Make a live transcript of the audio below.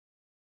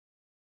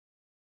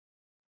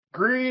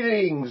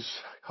Greetings.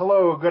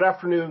 Hello, good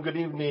afternoon, good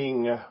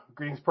evening.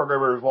 Greetings,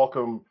 programmers.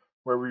 Welcome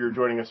wherever you're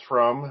joining us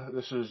from.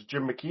 This is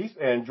Jim McKeeth,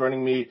 and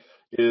joining me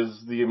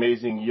is the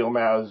amazing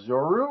Yılmaz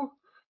Yörü.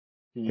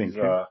 Thank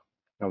you.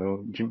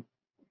 Hello, Jim.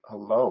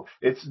 Hello.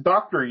 It's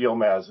Dr.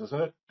 Yılmaz,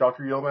 isn't it?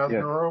 Dr. Yılmaz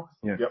Yörü?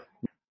 Yes. Yep.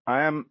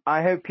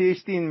 I have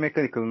PhD in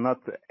mechanical,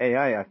 not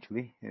AI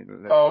actually.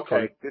 Oh,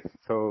 okay.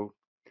 So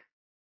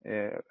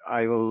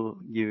I will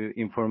give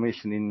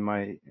information in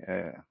my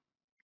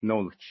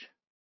knowledge.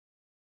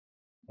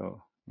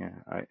 So yeah,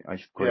 I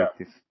should correct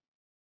this.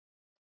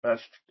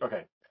 That's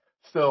okay.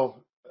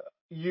 Still,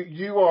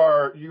 you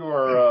are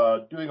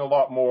doing a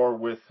lot more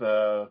with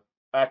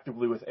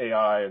actively with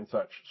AI and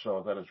such,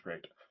 so that is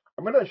great.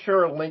 I'm going to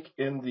share a link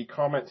in the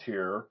comments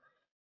here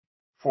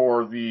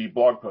for the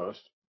blog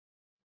post.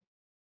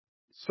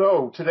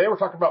 So today we're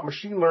talking about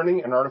machine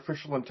learning and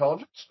artificial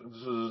intelligence.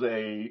 This is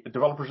a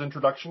developer's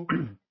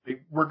introduction.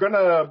 We're going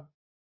to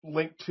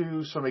link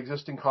to some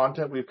existing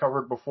content we've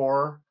covered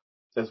before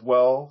as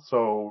well.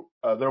 So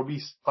there will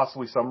be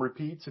possibly some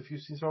repeats if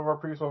you've seen some of our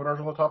previous webinars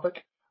on the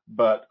topic,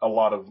 but a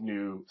lot of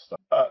new stuff.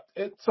 I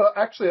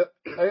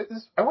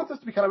want this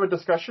to be kind of a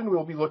discussion.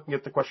 We'll be looking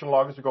at the question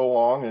log as we go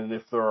along, and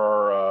if there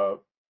are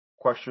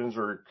questions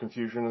or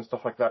confusion and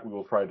stuff like that, we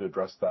will try to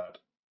address that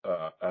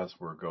as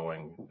we're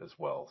going as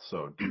well.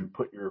 So do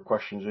put your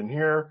questions in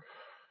here,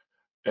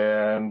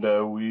 and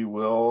we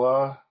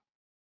will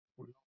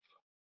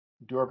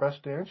do our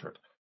best to answer it.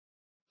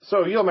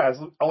 So Yılmaz,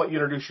 I'll let you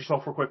introduce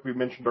yourself real quick. We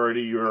mentioned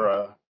already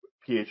your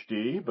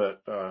PhD,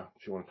 but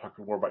if you want to talk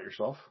more about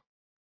yourself.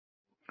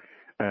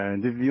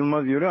 This is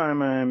Yılmaz Yörü.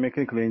 I'm a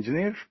mechanical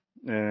engineer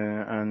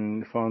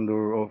and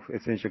founder of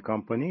Essential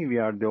Company. We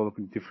are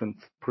developing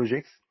different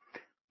projects,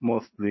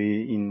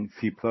 mostly in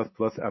C++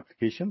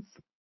 applications.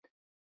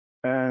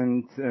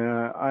 And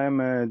I am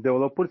a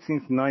developer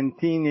since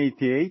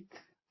 1988,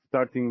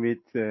 starting with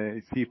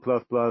C++,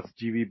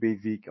 GB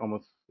Basic,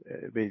 almost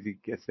Basic,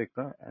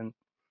 etc. And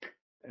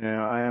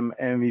I am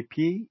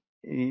MVP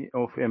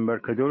of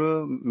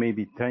Embarcadero,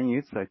 maybe 10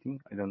 years, I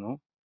think. I don't know,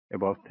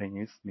 about 10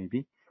 years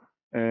maybe.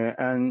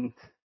 And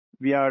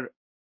we are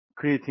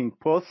creating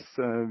posts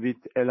with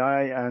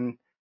Eli and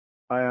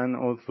Ian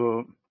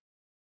also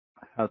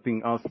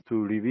helping us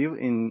to review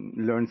in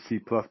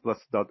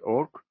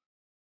learncplus.org.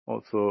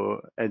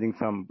 Also adding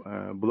some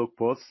blog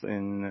posts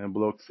in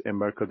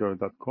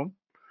blogs.embarcadero.com.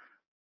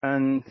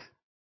 And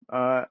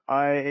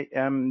I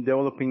am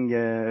developing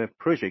a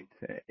project,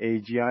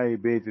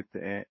 AGI-based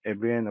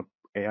Abriano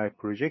AI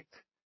project,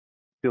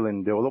 still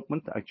in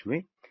development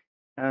actually.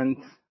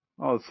 And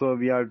also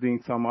we are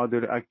doing some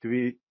other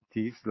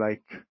activities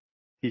like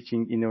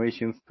teaching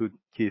innovations to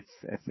kids,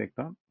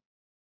 etc.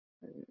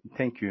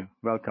 Thank you.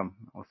 Welcome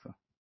also.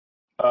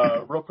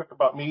 Real quick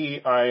about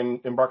me,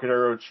 I'm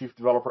Embarcadero Chief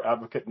Developer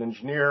Advocate and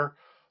Engineer,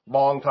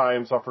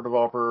 long-time software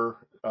developer,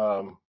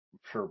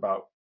 sure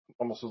about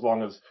almost as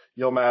long as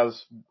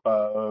Yılmaz.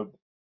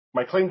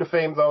 My claim to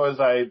fame, though, is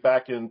I,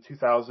 back in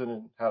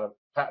 2000, had a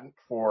patent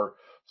for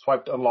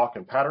swiped unlock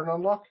and pattern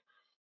unlock,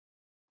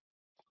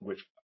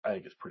 which I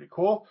think is pretty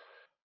cool.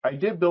 I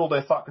did build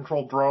a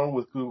thought-controlled drone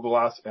with Google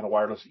Glass and a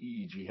wireless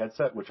EEG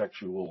headset, which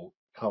actually will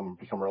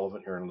become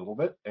relevant here in a little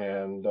bit.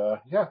 And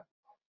yeah.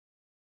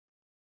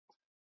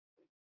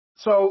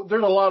 So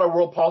there's a lot of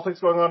world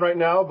politics going on right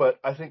now, but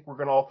I think we're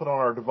going to all put on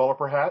our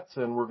developer hats,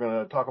 and we're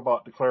going to talk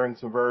about declaring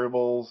some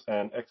variables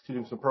and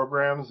executing some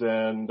programs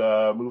and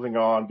moving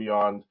on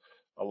beyond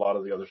a lot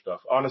of the other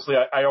stuff. Honestly,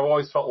 I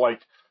always felt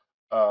like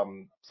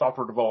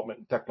software development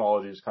and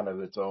technology is kind of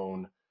its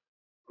own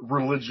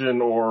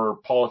religion or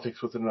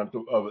politics within and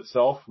of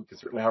itself. We can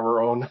certainly have our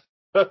own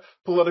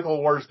political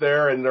wars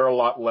there, and they're a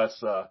lot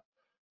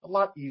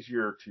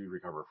easier to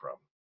recover from.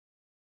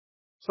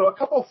 So a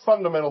couple of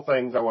fundamental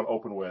things I want to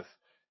open with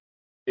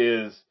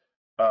is,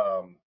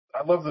 I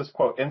love this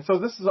quote. And so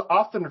this is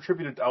often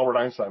attributed to Albert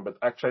Einstein, but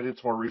actually I did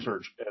some more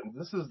research, and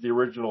this is the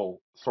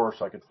original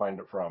source I could find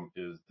it from,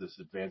 is this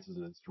Advances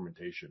in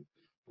Instrumentation.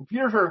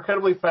 Computers are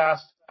incredibly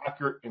fast,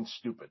 accurate, and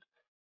stupid.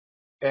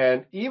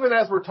 And even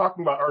as we're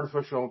talking about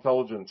artificial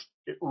intelligence,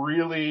 it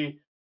really,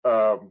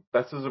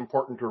 that's as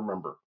important to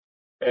remember.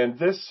 And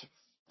this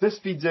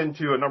feeds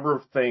into a number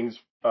of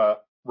things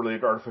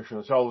related to artificial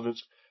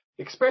intelligence,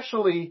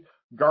 especially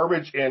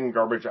garbage in,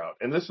 garbage out.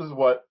 And this is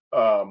what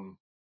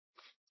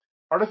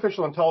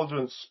artificial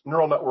intelligence,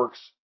 neural networks,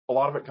 a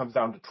lot of it comes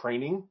down to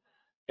training.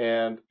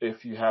 And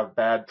if you have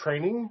bad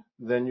training,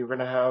 then you're going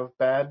to have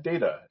bad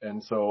data.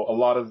 And so a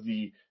lot of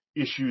the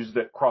issues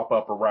that crop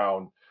up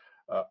around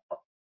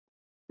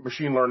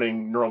machine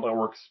learning, neural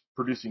networks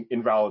producing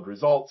invalid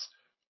results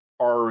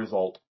are a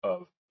result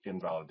of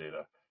invalid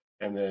data.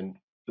 And then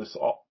this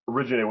all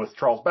originated with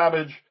Charles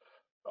Babbage.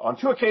 On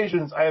 2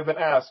 occasions, I have been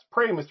asked,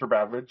 pray, Mr.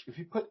 Babbage, if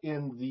you put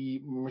in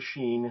the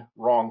machine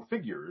wrong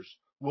figures,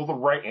 will the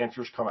right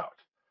answers come out?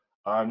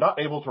 I'm not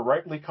able to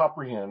rightly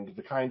comprehend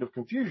the kind of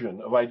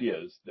confusion of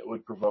ideas that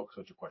would provoke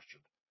such a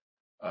question.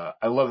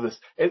 I love this.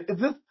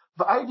 The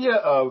idea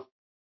of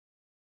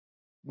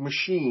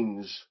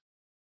machines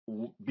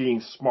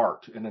being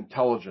smart and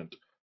intelligent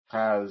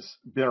has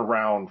been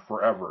around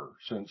forever,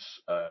 since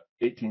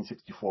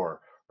 1864,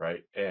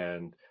 right?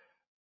 And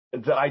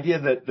the idea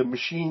that the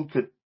machine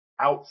could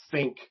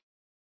outthink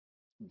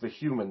the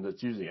human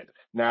that's using it.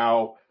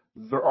 Now,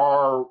 there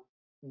are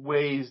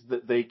ways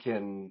that they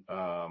can,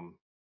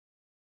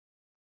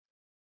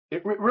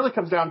 it really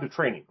comes down to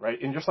training,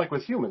 right? And just like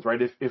with humans,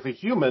 right? If a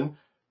human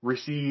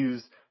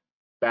receives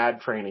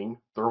bad training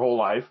their whole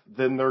life,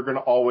 then they're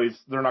not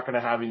going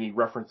to have any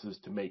references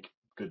to make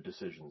good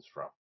decisions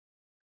from.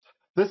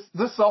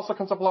 This also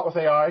comes up a lot with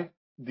AI,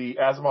 the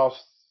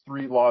Asimov's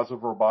 3 laws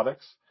of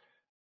robotics.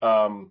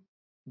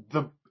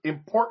 The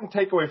important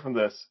takeaway from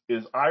this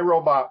is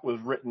iRobot was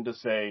written to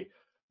say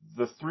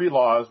the 3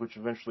 laws, which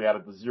eventually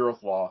added the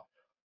 0th law,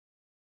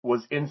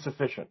 was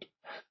insufficient.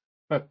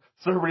 So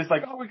everybody's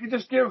like, oh, we could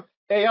just give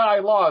AI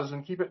laws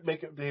and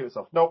make it behave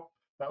itself. Nope.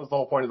 That was the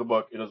whole point of the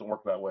book. It doesn't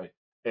work that way.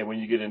 And when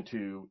you get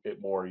into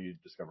it more, you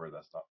discover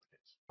that's not the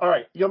case. All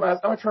right, Yılmaz,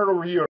 I'm going to turn it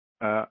over to you.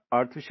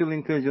 Artificial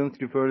intelligence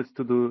refers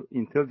to the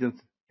intelligence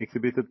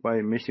exhibited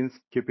by machines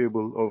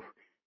capable of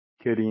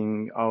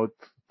carrying out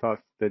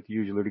tasks that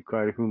usually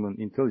require human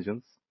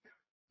intelligence.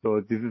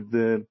 So this is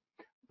the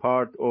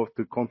part of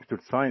the computer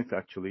science,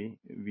 actually.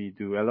 We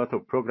do a lot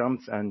of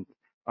programs, and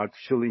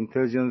artificial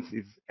intelligence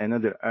is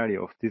another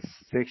area of this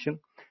section.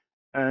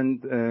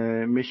 And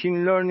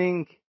machine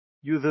learning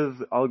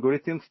uses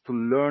algorithms to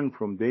learn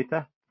from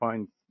data,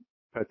 find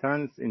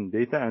patterns in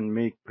data, and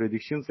make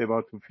predictions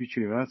about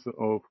future events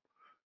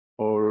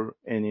or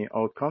any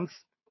outcomes.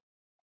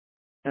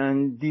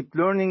 And deep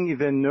learning is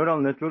a neural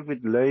network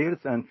with layers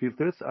and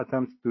filters,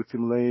 attempts to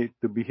simulate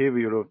the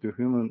behavior of the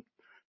human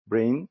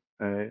brain,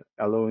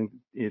 allowing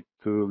it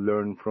to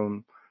learn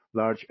from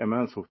large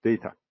amounts of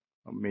data,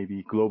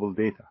 maybe global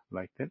data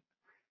like that.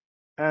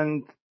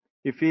 And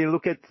if we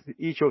look at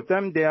each of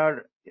them, they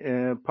are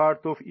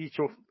part of each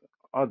of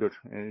other,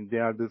 and they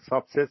are the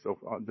subsets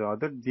of the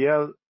other.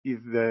 DL is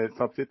the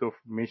subset of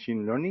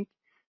machine learning.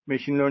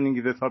 Machine learning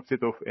is a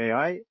subset of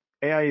AI.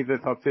 AI is a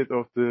subset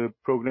of the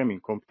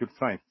programming, computer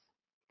science.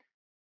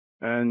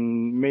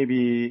 And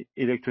maybe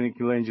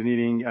electrical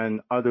engineering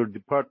and other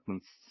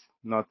departments,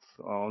 not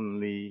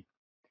only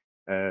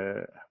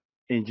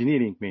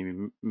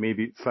engineering,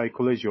 maybe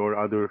psychology or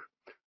other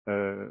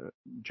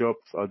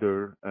jobs,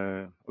 other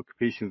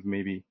occupations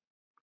maybe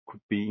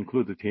could be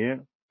included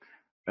here.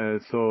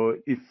 So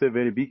it's a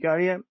very big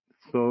area.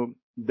 So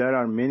there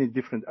are many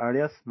different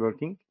areas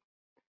working.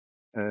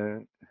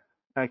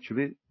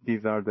 Actually,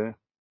 these are the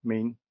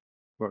main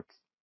words.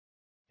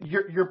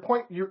 Your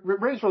point, you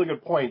raised really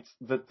good points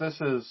that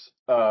this is,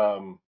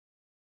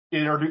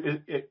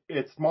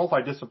 it's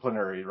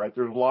multidisciplinary, right?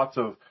 There's lots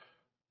of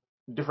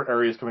different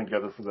areas coming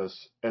together for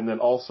this. And then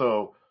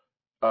also,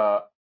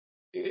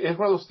 it's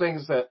one of those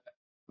things that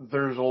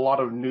there's a lot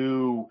of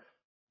new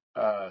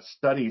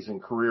studies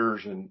and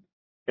careers and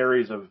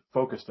areas of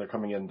focus that are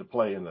coming into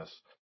play in this.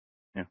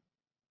 Yeah.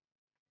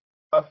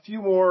 A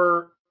few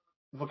more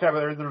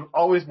vocabulary. There's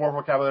always more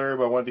vocabulary,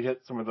 but I wanted to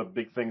hit some of the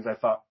big things I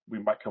thought we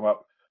might come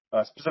up.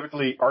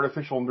 Specifically,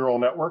 artificial neural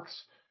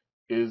networks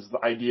is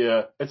the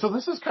idea. And so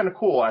this is kind of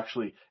cool,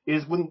 actually,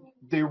 is when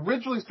they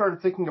originally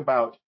started thinking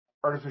about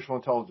artificial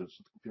intelligence,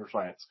 computer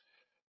science,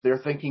 they're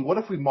thinking, what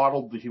if we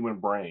modeled the human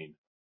brain,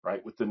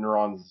 right, with the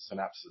neurons and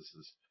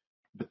synapses?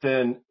 But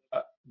then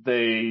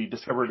they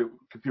discovered that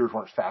computers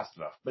weren't fast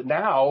enough. But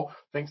now,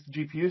 thanks to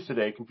GPUs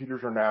today,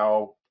 computers are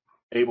now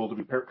able to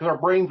be, because our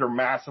brains are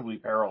massively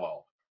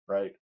parallel,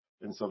 right?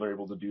 And so they're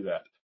able to do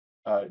that.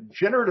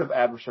 Generative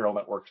adversarial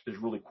networks is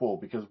really cool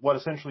because what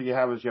essentially you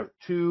have is you have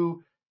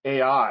 2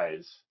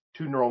 AIs,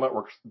 2 neural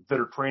networks that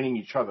are training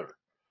each other.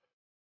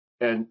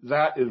 And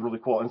that is really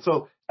cool. And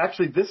so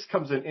actually this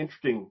comes in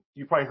interesting.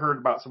 You probably heard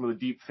about some of the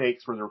deep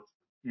fakes where they're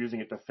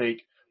using it to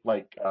fake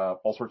like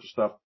all sorts of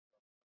stuff,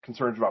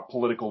 concerns about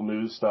political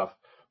news stuff,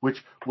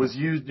 which was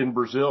used in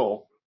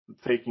Brazil,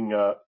 faking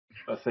a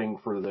thing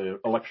for the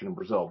election in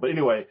Brazil. But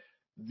anyway,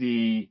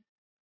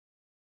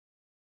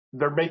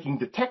 they're making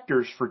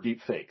detectors for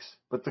deep fakes.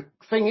 But the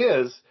thing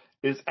is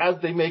as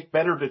they make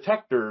better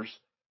detectors,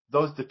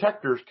 those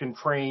detectors can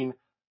train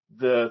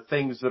the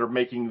things that are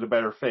making the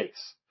better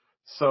fakes.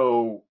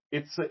 So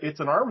it's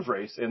an arms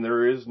race, and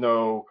there is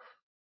no,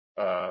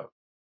 the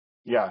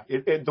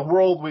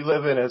world we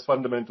live in has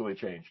fundamentally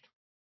changed.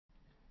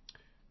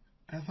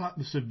 I thought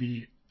this would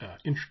be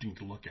interesting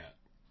to look at.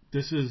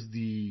 This is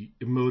the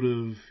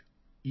emotive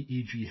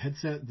EEG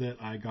headset that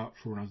I got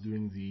for when I was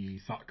doing the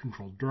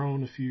thought-controlled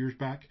drone a few years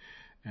back,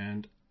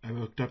 and I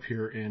hooked up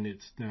here, and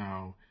it's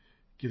now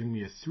giving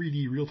me a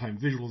 3D real-time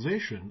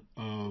visualization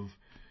of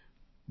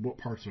what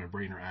parts of my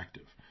brain are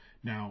active.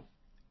 Now,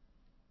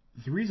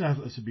 the reason I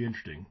thought this would be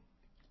interesting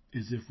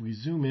is if we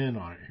zoom in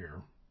on it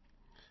here,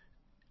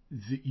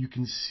 you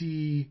can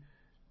see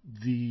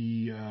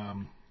the,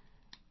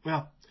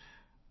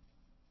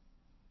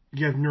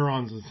 you have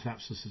neurons and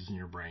synapses in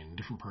your brain.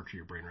 Different parts of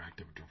your brain are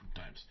active at different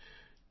times.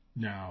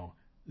 Now,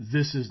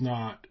 this is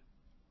not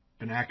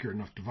an accurate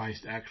enough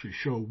device to actually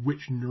show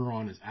which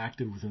neuron is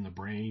active within the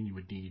brain. You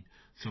would need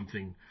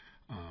something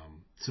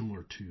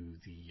similar to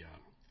the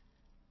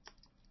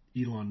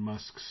Elon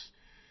Musk's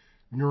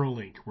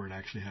Neuralink, where it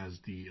actually has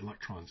the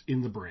electrons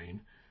in the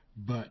brain,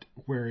 but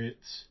where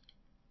it's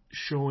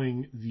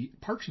showing the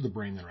parts of the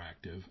brain that are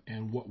active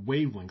and what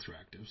wavelengths are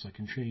active. So I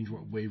can change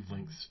what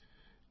wavelengths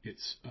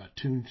it's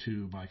tuned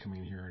to by coming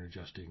in here and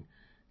adjusting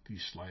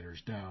these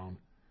sliders down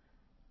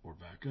or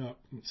back up.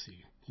 Let's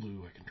see,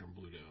 blue, I can turn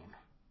blue down.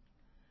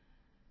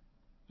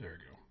 There we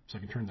go. So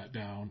I can turn that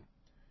down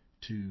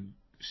to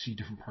see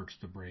different parts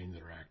of the brain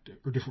that are active,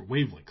 or different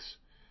wavelengths.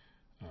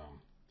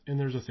 And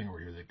there's a thing over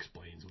here that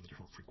explains what the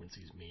different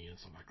frequencies mean and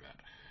stuff like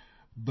that.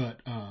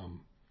 But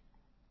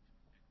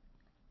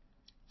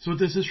so what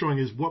this is showing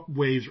is what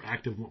waves are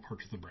active in what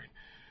parts of the brain.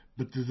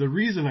 But the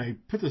reason I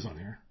put this on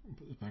here,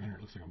 put this back in here,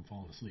 it looks like I'm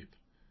falling asleep.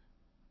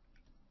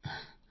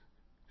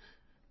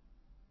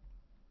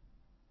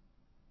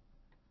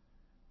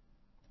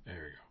 There we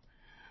go.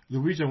 The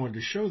reason I wanted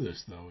to show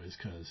this, though, is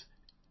because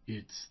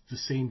it's the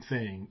same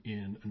thing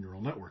in a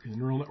neural network. In the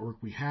neural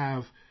network, we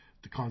have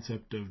the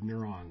concept of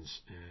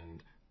neurons,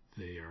 and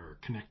they are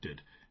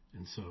connected.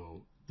 And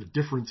so the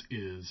difference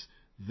is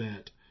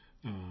that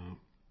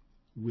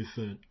with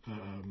a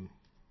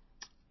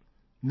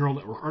neural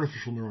network,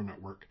 artificial neural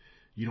network,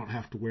 you don't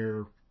have to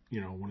wear,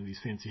 one of these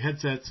fancy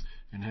headsets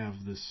and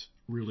have this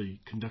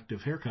really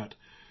conductive haircut.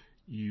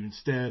 You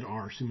instead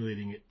are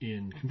simulating it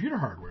in computer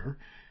hardware,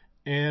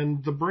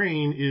 and the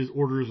brain is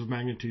orders of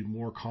magnitude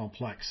more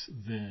complex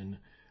than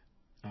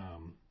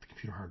the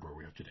computer hardware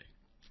we have today.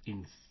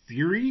 In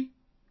theory,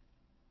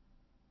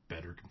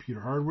 better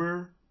computer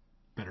hardware,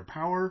 better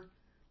power,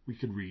 we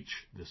could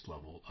reach this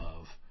level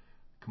of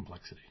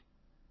complexity.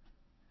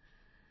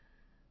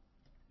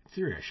 In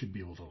theory, I should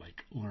be able to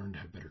learn to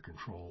have better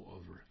control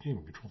over. I can't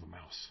even control the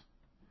mouse.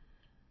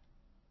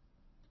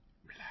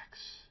 Relax.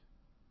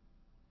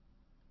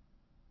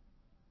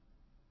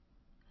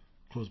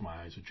 Close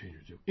my eyes and change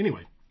it to.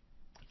 Anyway,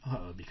 I thought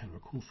that would be kind of a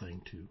cool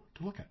thing to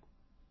look at.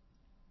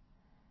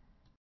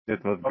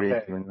 That was great.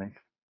 Okay. Very nice.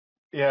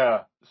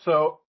 Yeah.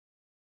 So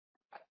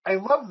I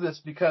love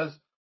this because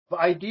the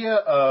idea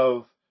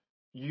of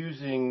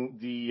using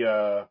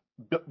the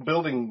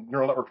building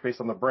neural networks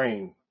based on the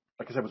brain,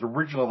 like I said, was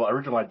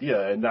original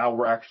idea, and now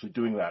we're actually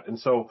doing that. And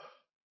so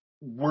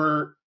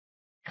we're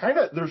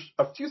there's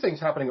a few things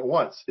happening at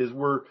once. Is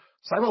we're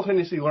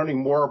simultaneously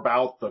learning more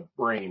about the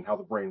brain, how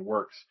the brain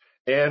works,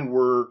 and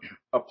we're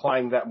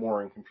applying that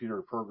more in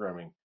computer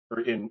programming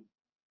or in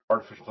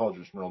artificial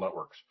intelligence neural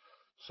networks.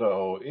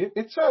 So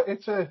it's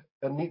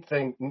a neat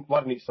thing, a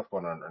lot of neat stuff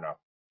going on right now.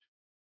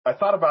 I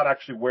thought about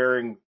actually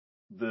wearing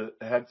the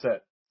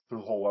headset through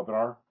the whole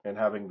webinar and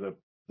having the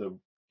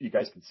you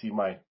guys can see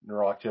my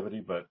neural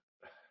activity, but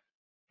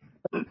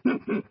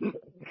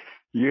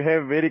You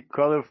have very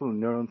colorful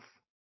neurons.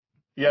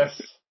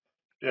 yes.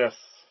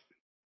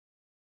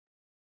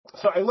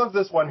 So I love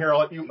this one here. I'll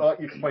let you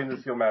explain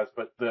this, Yılmaz,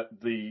 but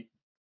the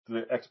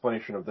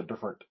explanation of the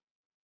different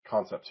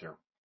concepts here.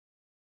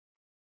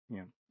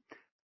 Yeah.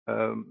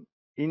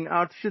 In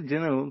artificial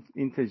general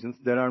intelligence,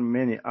 there are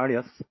many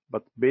areas,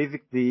 but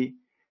basically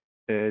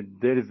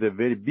there is a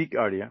very big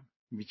area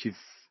which is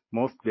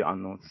mostly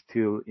unknown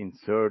still in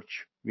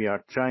search. We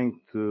are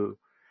trying to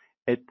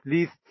at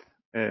least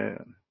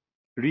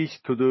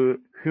reach to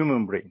the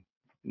human brain.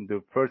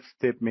 The first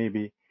step may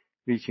be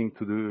reaching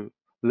to the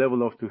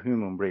level of the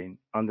human brain,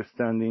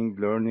 understanding,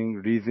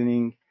 learning,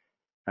 reasoning,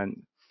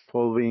 and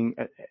solving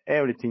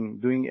everything,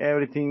 doing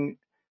everything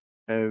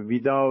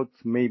without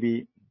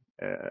maybe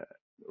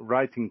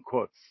writing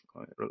codes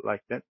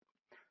like that.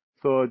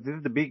 So this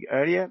is the big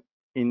area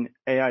in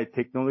AI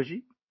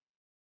technology.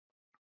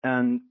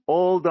 And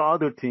all the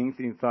other things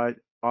inside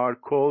are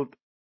called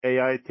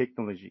AI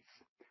technologies.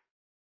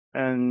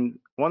 And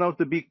one of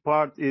the big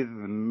part is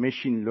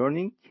machine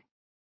learning.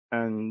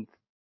 And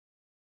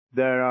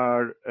there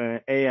are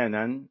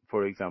ANN,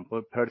 for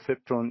example.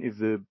 Perceptron is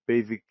the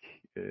basic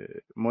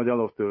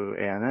model of the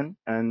ANN,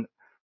 and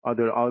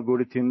other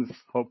algorithms,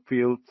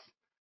 Hopfields,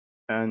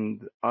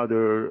 and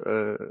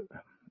other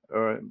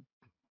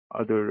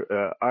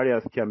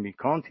areas can be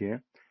counted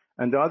here.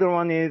 And the other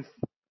one is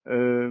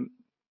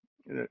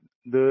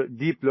the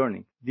deep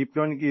learning. Deep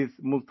learning is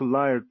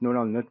multi-layered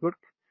neural network,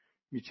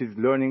 which is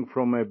learning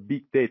from a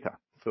big data.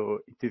 So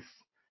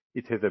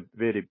it has a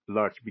very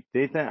large big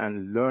data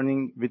and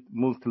learning with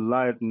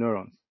multi-layered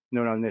neural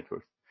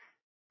networks.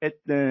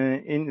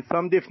 In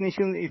some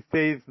definition, it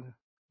says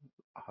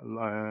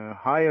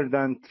higher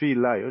than 3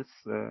 layers.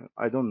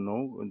 I don't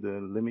know the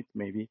limit.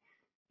 Maybe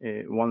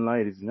 1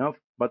 layer is enough.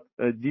 But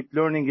deep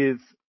learning is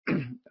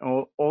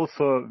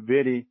also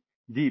very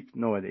deep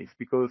nowadays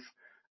because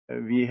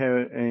we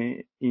have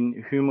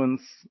in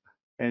humans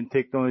and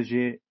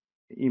technology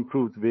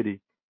improved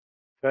very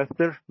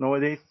faster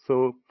nowadays.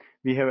 So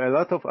we have a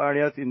lot of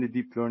areas in the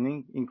deep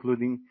learning,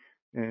 including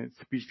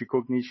speech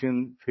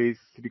recognition, face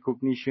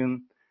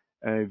recognition,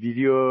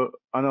 video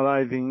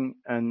analyzing,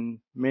 and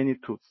many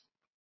tools.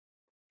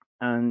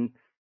 And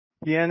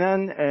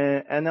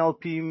CNN,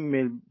 NLP,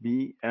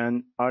 maybe,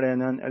 and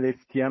RNN,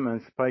 LSTM,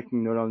 and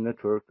spiking neural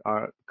network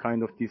are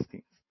kind of these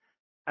things.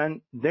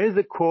 And there is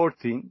a core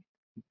thing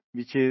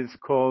which is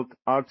called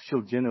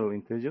artificial general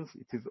intelligence.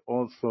 It is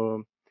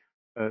also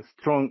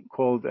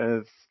called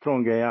as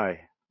strong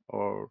AI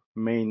or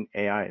main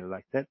AI,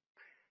 like that.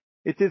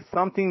 It is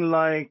something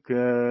like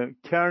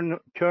kernel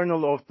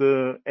of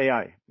the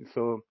AI.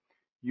 So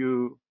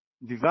you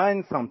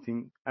design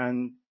something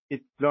and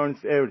it learns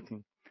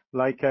everything,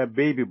 like a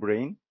baby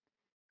brain.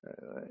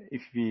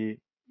 If we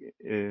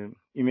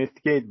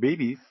investigate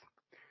babies,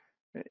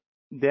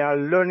 they are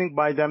learning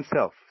by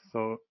themselves.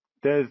 So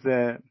there's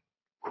a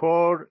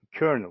core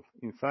kernel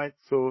inside.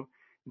 So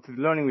it is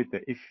learning with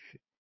it. If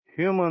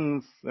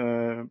humans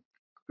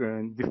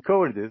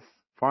discover this,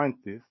 find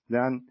this,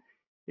 then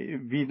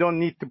we don't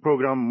need to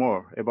program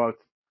more about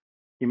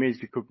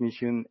image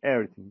recognition,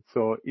 everything.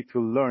 So it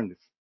will learn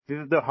this. This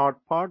is the hard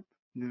part.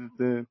 This is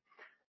the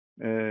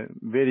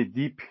very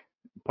deep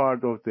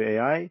part of the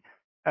AI.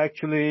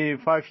 Actually,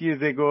 5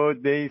 years ago,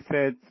 they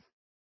said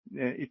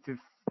it is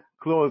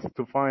close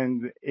to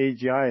find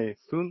AGI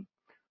soon,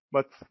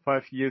 but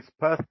 5 years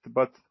passed,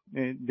 but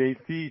they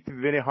see it is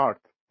very hard.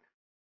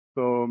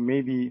 So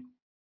maybe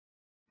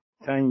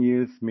 10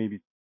 years,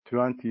 maybe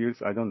 20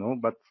 years, I don't know,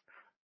 but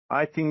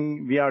I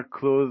think we are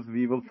close,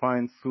 we will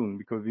find soon,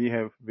 because we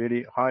have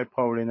very high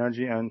power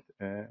energy and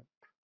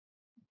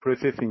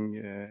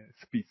processing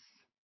speeds.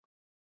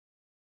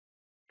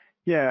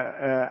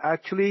 Yeah,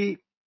 actually,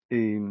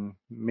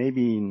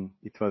 maybe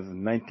it was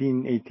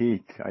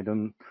 1988. I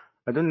don't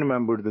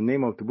remember the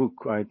name of the book.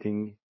 I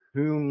think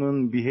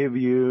Human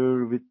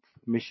Behavior with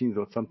Machines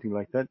or something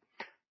like that.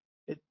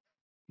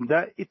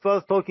 It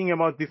was talking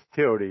about this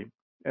theory.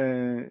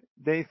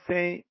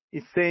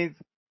 It says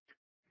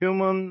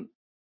human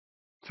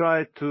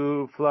try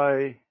to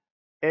fly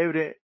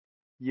every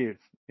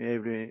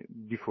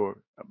before,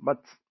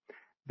 but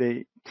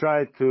they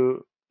try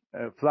to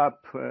flap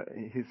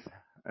his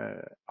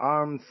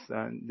arms,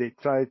 and they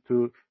try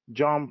to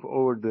jump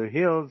over the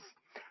hills,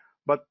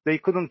 but they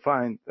couldn't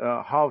find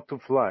how to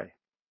fly.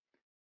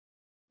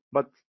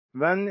 But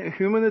when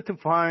humanity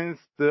finds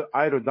the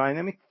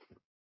aerodynamic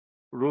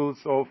rules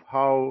of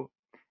how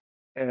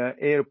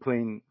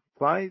airplane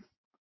flies,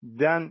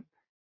 then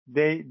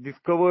they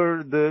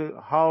discover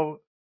how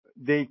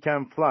they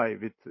can fly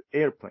with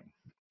airplanes.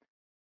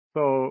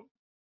 So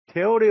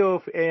theory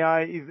of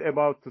AI is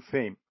about the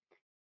same.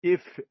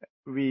 If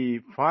we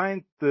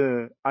find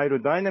the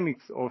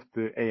aerodynamics of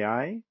the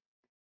AI,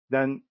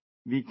 then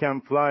we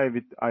can fly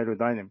with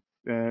aerodynamics.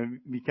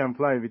 We can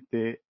fly with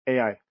the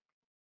AI.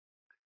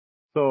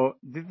 So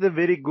this is a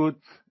very good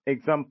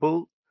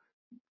example.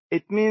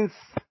 It means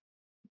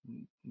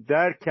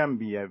there can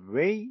be a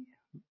way,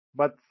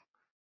 but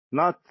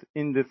not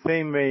in the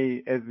same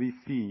way as we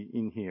see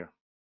in here.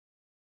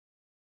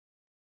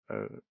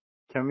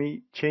 Can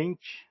we change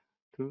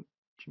to?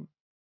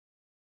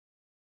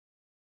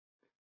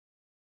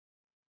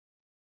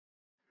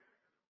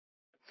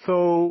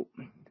 So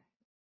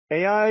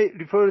AI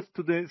refers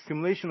to the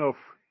simulation of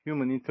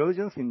human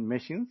intelligence in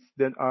machines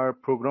that are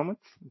programmed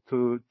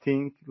to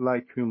think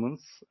like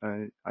humans,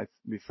 as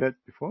we said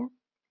before.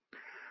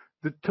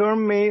 The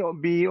term may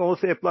be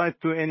also applied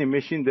to any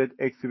machine that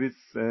exhibits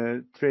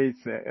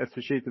traits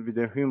associated with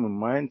a human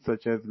mind,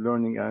 such as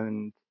learning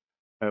and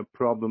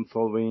problem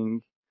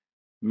solving,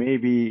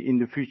 maybe in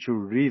the future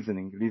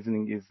reasoning.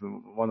 Reasoning is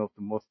one of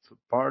the most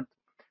part.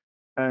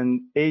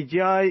 And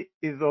AGI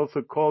is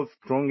also called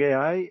strong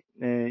AI.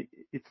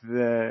 It's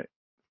a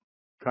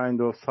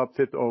kind of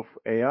subset of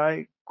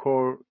AI,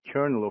 core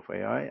kernel of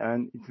AI,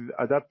 and it is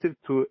adaptive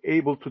to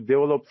able to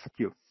develop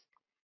skills.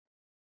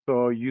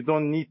 So you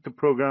don't need to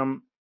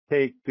program,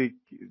 see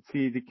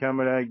the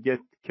camera,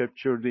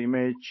 capture the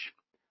image,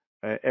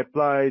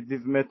 apply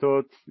this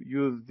method,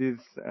 use this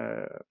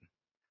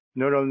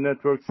neural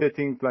network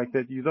settings like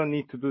that. You don't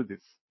need to do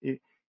this.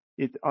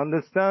 It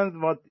understands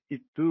what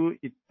it do,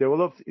 it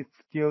develops its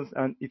skills,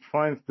 and it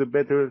finds the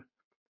better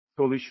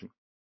solution.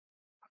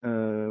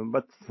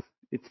 But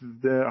it's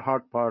the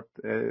hard part,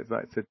 as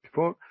I said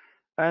before.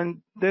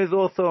 And there's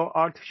also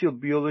artificial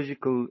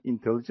biological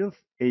intelligence,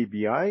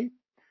 ABI,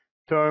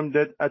 term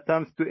that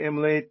attempts to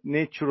emulate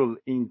natural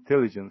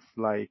intelligence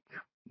like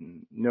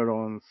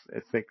neurons,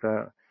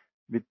 etc.,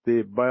 with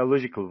the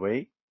biological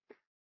way.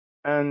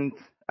 And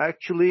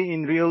actually,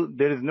 in real,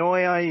 there is no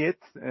AI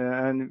yet,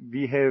 and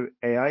we have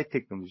AI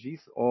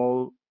technologies.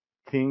 All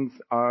things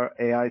are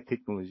AI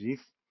technologies,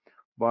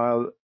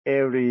 while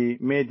every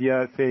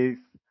media says,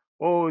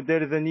 oh,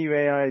 there is a new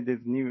AI,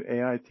 there's new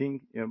AI thing,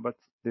 but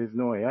there's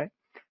no AI.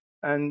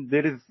 And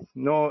there is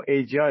no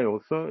AGI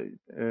also,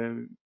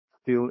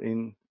 still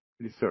in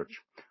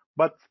research.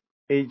 But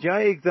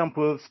AGI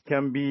examples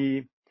can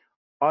be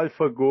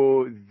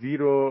AlphaGo,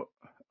 Zero,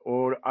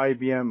 or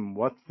IBM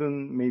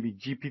Watson, maybe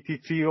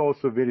GPT-3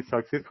 also very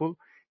successful.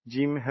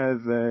 Jim has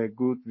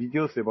good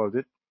videos about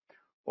it.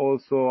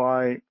 Also,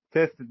 I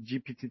tested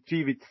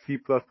GPT-3 with C++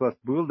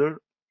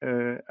 Builder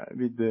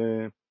with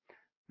the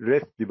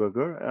REST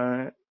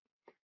debugger.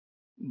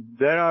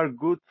 There are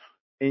good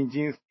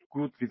engines,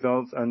 good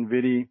results, and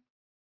very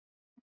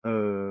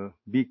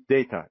big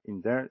data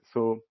in there.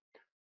 So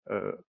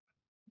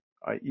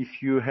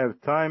if you have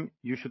time,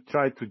 you should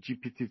try to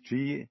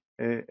GPT-3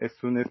 as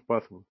soon as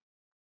possible.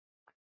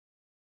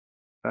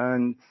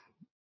 And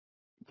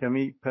can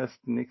we pass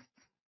the next?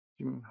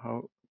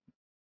 How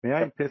may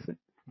I pass it?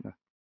 No.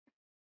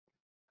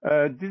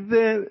 This is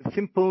a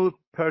simple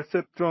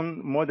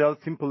perceptron model,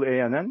 simple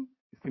ANN,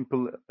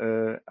 simple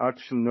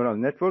artificial neural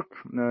network.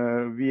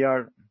 We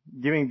are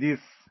giving this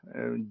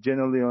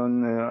generally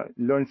on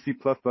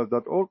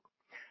learnc++.org.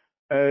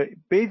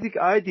 Basic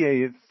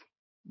idea is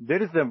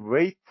there is a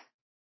weight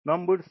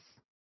numbers,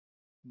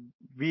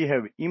 we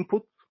have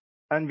input,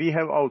 and we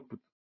have output.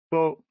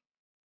 So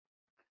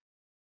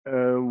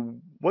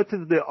what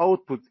is the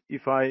output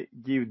if I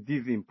give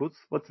these inputs?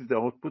 What is the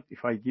output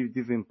if I give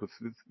these inputs?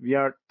 We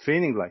are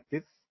training like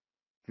this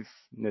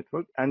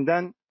network, and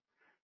then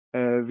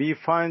we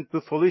find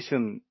the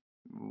solution.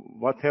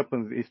 What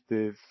happens if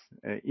this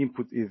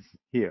input is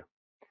here?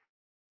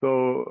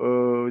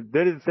 So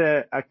there is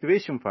a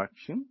activation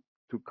function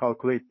to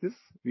calculate this.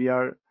 We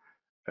are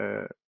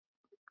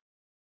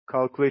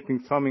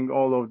calculating, summing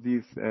all of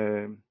these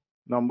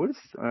numbers,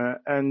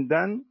 and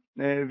then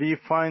we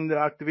find the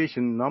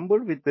activation number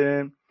with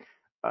the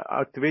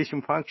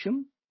activation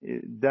function.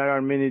 There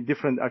are many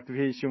different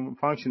activation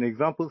function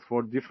examples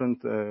for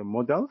different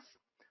models.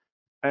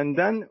 And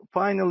then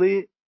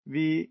finally,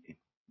 we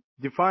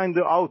define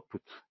the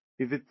output.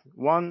 Is it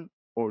 1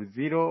 or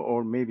 0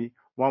 or maybe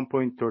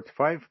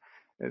 1.35?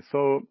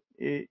 So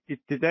it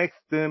detects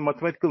the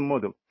mathematical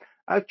model.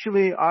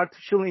 Actually,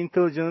 artificial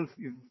intelligence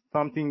is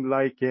something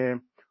like a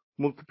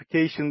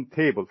multiplication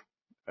table.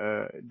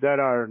 There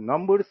are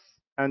numbers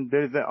and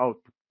there is an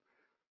output.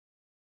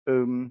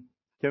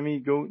 Can we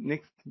go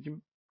next,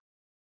 Jim?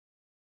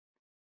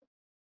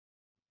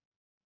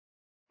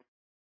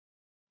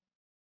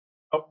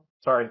 Oh,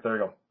 sorry. There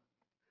you go.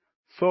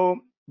 So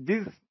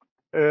these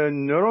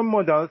neuron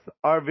models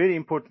are very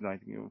important, I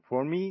think.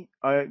 For me,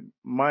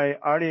 my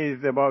area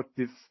is about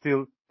this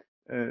still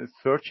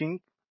searching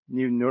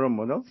new neuron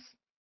models.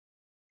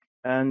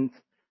 And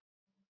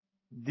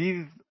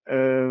these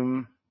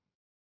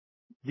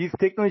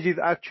technologies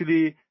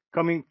actually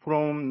coming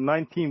from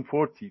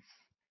 1940s.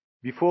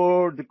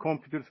 Before the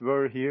computers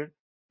were here,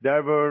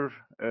 there were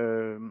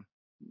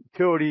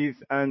theories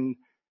and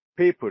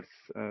papers.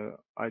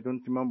 I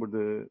don't remember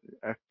the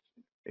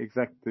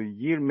exact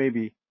year,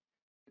 maybe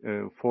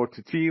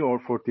 43 or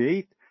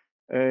 48.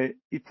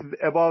 It's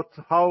about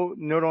how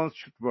neurons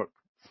should work.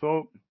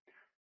 So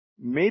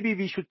maybe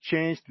we should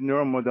change the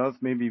neural models.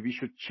 Maybe we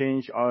should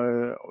change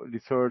our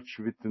research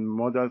with the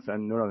models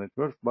and neural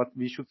networks, but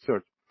we should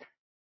search.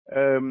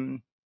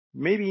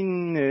 Maybe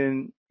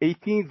in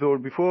 18th or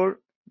before,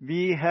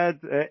 we had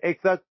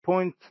exact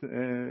point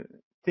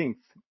things.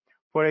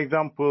 For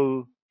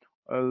example,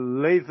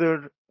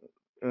 laser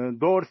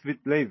doors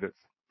with lasers.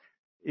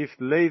 If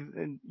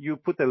you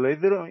put a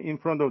laser in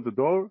front of the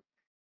door,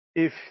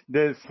 if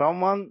there's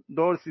someone,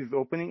 doors is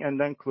opening and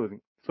then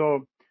closing.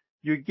 So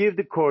you give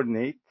the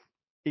coordinates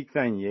x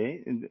and y,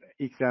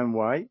 x and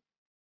y.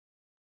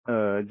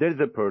 There's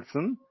a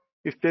person.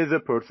 If there's a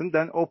person,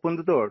 then open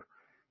the door.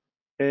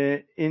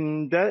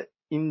 In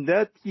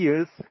that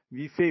years,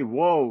 we say,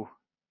 "Wow,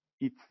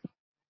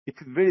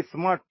 it's a very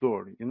smart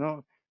door, you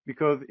know,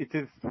 because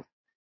it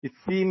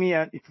see me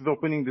and it's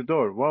opening the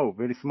door. Wow,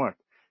 very smart."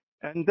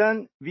 And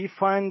then we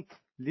find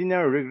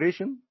linear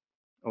regression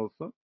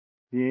also.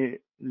 The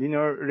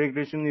linear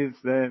regression is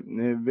a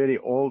very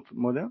old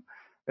model.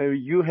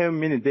 You have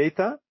many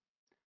data,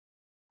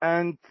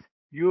 and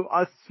you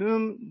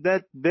assume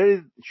that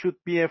there should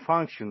be a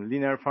function,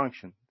 linear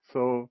function.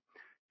 So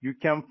you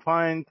can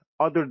find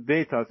other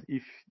data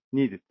if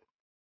needed.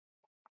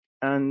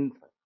 And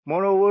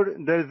moreover,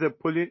 there is a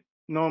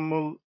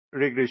polynomial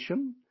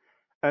regression,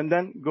 and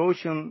then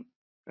Gaussian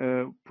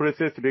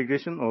process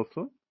regression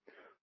also.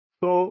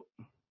 So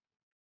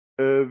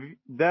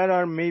there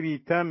are maybe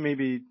 10,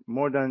 maybe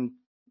more than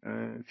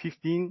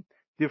 15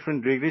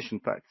 different regression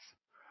types.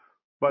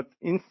 But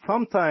in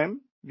some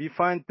time, we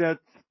find that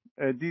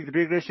these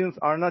regressions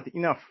are not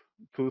enough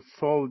to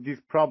solve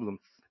these problems.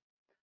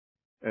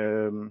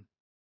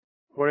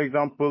 For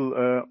example,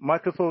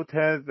 Microsoft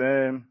has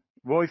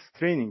voice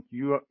training.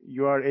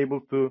 You are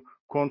able to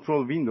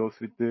control Windows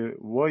with the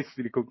voice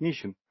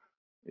recognition.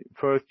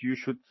 First, you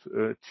should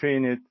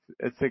train it,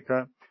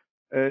 etc.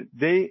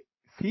 They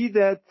see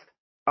that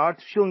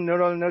artificial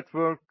neural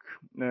network,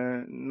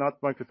 not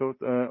Microsoft,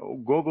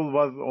 Google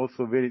was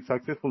also very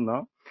successful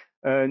now.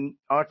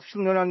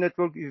 Artificial neural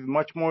network is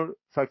much more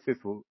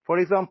successful. For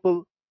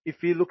example,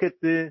 if we look at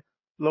the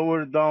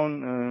lower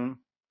down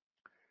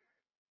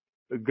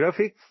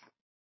graphics,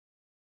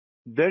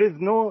 there is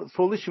no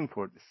solution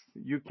for this.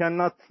 You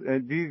cannot,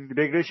 these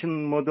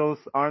regression models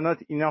are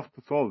not enough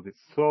to solve this.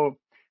 So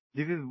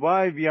this is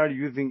why we are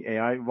using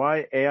AI,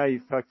 why AI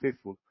is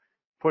successful.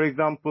 For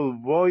example,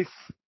 voice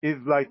is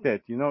like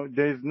that, you know,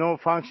 there is no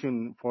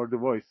function for the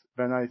voice.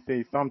 When I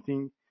say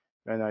something,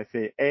 when I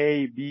say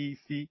A, B,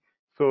 C,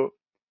 so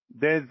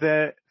there's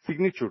a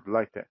signature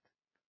like that.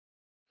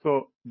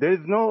 So there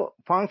is no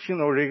function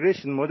or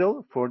regression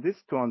model for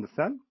this to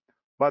understand.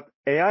 but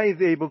AI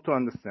is able to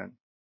understand.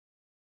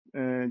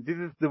 This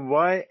is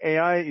why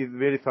AI is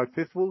very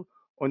successful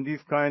on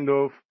this kind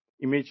of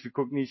image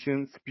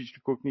recognition, speech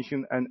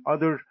recognition, and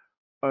other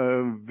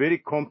very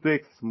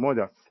complex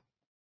models.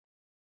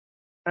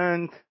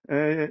 And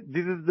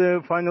this is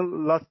the final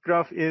last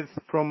graph is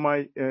from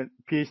my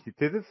PhD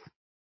thesis.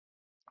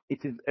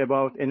 It is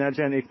about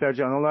energy and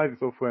exergy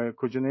analysis of a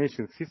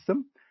cogeneration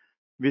system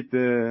with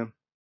the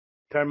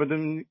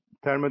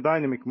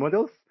thermodynamic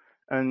models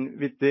and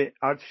with the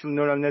artificial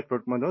neural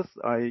network models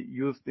I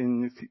used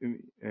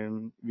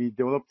we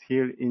developed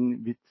here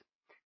with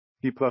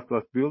C++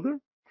 Builder.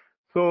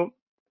 So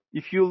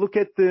if you look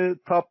at the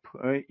top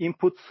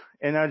input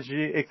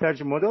energy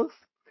exergy models,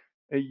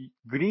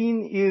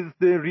 green is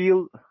the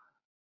real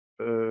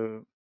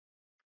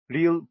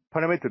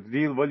parameters,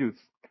 real values.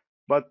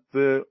 But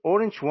the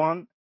orange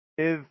one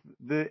is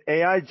the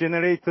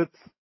AI-generated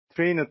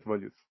trained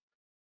values.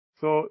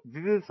 So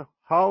this is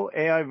how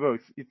AI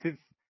works. It is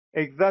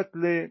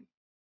exactly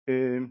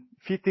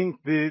fitting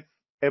this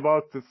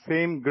about the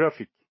same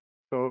graphic.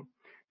 So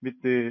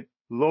with the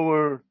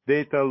lower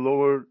data,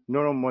 lower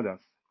neural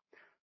models.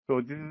 So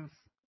this is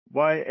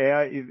why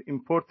AI is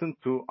important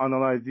to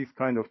analyze these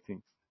kind of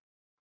things.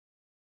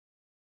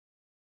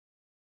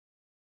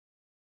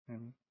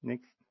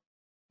 Next,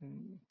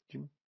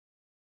 Jim.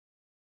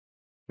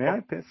 May I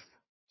pass?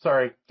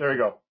 Sorry, there you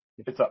go.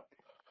 It's up.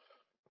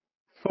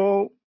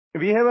 So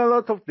we have a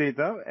lot of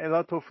data, a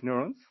lot of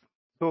neurons.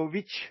 So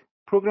which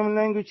programming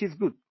language is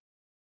good?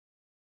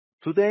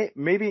 Today,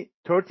 maybe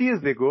 30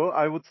 years ago,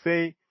 I would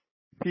say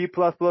C++,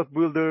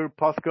 Builder,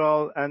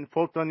 Pascal, and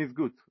Fortran is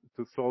good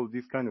to solve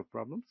these kind of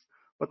problems.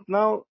 But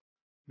now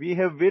we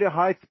have very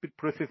high speed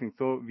processing,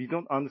 so we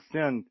don't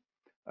understand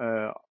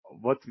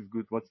what is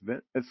good, what's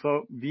bad. And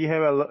so we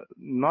have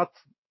not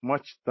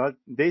much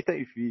data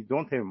if we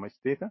don't have much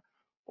data.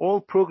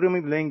 All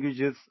programming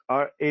languages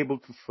are able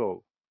to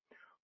solve.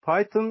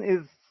 Python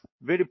is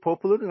very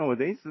popular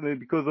nowadays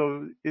because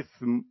of its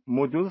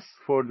modules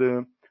for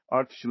the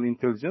artificial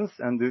intelligence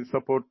and the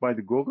support by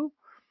the Google.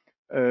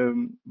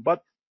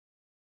 But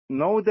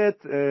know that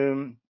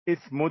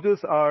its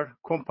modules are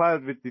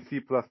compiled with the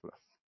C++.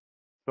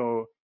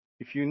 So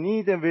if you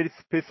need a very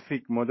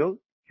specific model,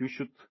 you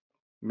should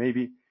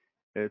maybe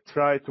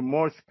try to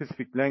more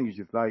specific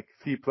languages like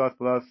C++,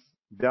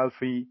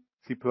 Delphi,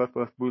 C++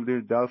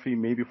 Builder, Delphi,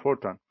 maybe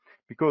Fortran,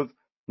 because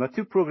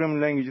native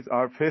programming languages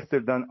are faster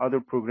than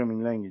other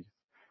programming languages.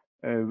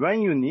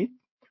 When you need,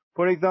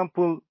 for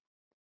example,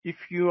 if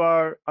you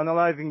are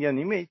analyzing an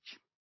image,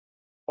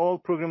 all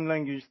programming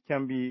languages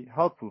can be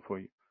helpful for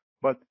you.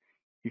 But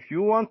if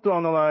you want to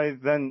analyze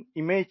an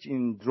image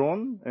in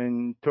drone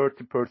in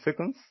 30 per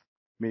seconds,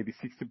 maybe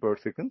 60 per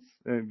seconds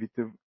with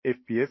the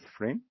FPS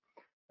frame,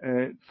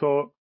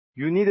 so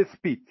you need a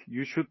speed.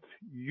 You should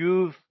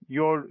use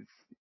your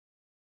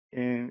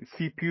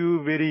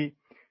CPU very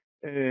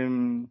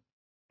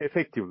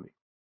effectively.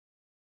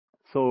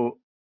 So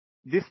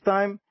this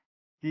time,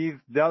 these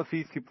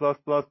Delphi, C++,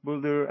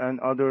 Builder,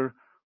 and other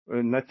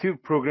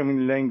native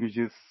programming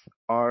languages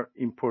are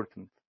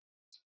important.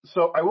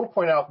 So I will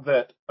point out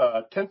that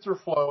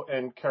TensorFlow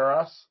and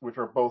Keras, which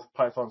are both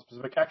Python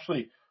specific,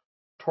 actually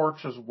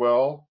Torch as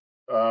well.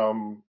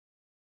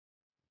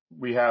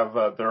 We have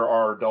there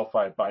are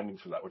Delphi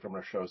bindings for that, which I'm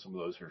going to show some of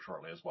those here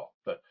shortly as well.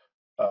 But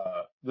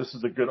this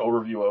is a good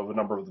overview of a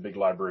number of the big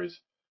libraries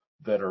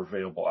that are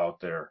available out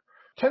there.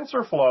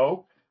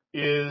 TensorFlow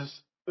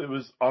it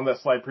was on that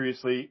slide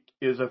previously,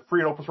 is a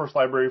free and open source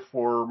library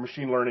for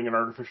machine learning and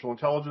artificial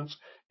intelligence.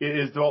 It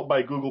is developed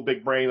by Google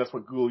Big Brain. That's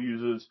what Google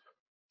uses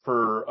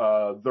for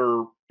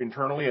their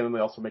internally, and then they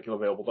also make it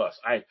available to us.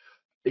 I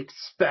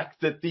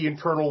expect that the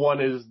internal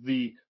one is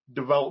the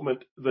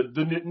development,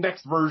 the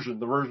next version,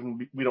 the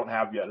version we don't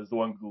have yet is the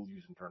one Google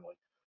uses internally.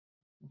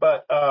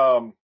 But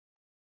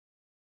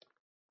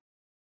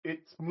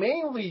it's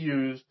mainly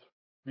used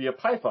via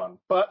Python,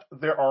 but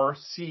there are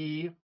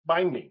C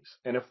bindings.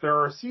 And if there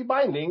are C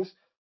bindings,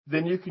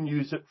 then you can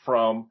use it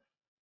from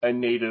a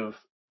native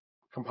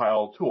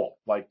compiled tool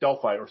like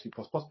Delphi or C++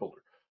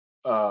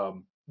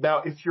 Builder.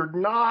 Now, if you're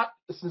not,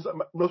 since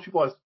most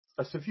people,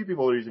 a few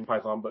people are using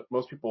Python, but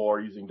most people are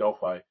using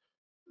Delphi,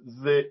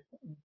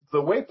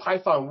 the way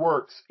Python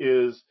works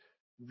is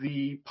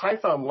the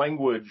Python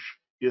language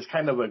is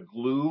kind of a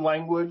glue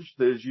language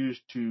that is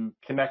used to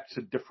connect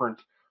to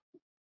different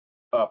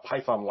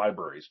Python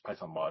libraries,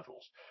 Python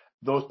modules.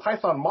 Those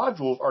Python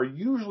modules are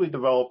usually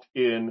developed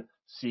in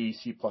C,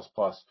 C++,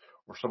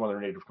 or some other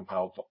native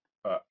compiled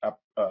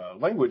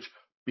language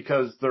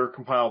because they're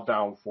compiled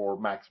down for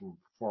maximum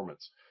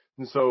performance.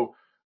 And so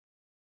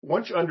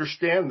once you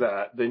understand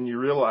that, then you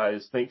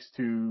realize, thanks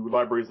to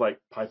libraries like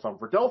Python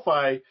for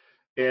Delphi,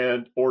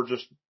 or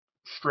just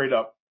straight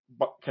up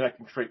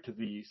connecting straight to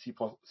the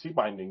C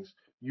bindings,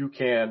 you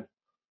can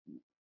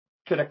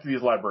connect to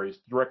these libraries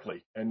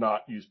directly and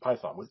not use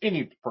Python with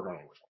any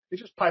programming language.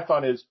 It's just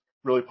Python is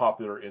really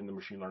popular in the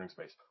machine learning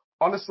space.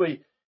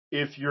 Honestly,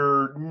 if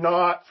you're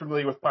not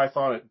familiar with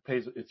Python,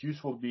 it's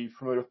useful to be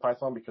familiar with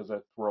Python because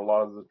that's where a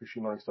lot of the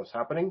machine learning stuff's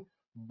happening.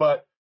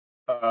 But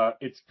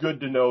it's good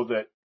to know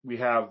that we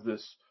have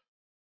this,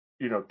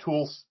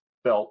 tool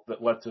belt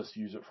that lets us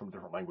use it from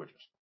different languages.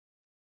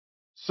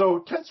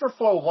 So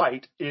TensorFlow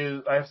Lite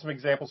I have some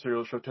examples here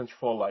to show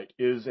TensorFlow Lite,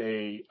 is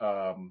a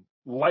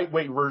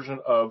lightweight version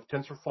of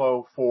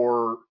TensorFlow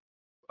for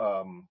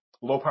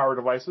low power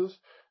devices.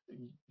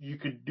 You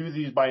could do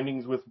these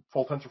bindings with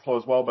full TensorFlow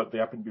as well, but they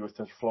happen to be with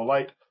TensorFlow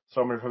Lite.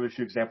 So I'm going to have a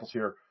few examples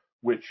here,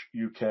 which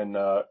you can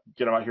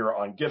get them out here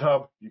on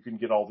GitHub. You can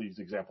get all these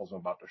examples I'm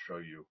about to show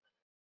you.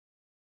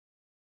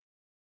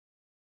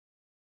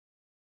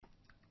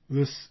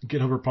 This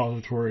GitHub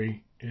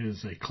repository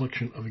is a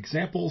collection of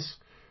examples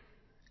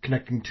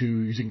connecting to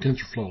using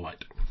TensorFlow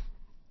Lite.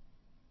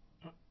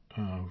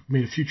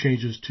 Made a few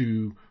changes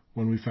to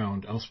one we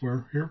found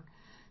elsewhere here,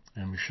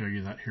 and we show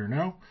you that here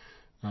now.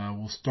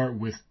 We'll start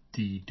with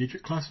the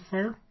digit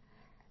classifier.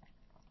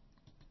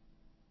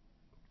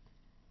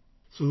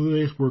 So the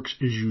way this works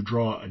is you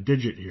draw a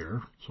digit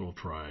here, so we'll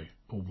try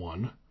a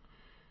 1,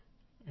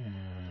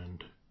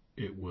 and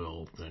it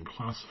will then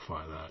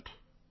classify that,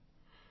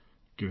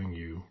 giving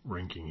you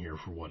ranking here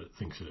for what it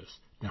thinks it is.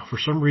 Now, for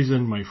some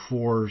reason, my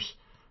 4s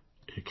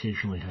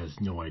occasionally has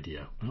no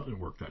idea. Well, it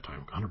worked that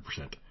time,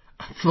 100%.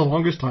 For the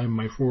longest time,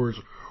 my 4s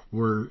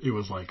it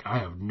was like, I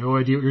have no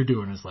idea what you're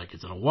doing. It's like,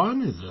 is it a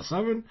 1? Is it a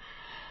 7?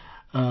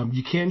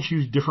 You can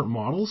choose different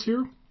models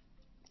here,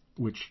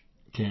 which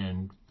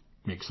can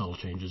make subtle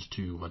changes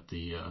to what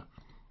the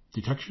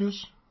detection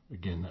is.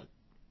 Again,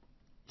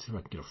 see if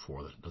I can get a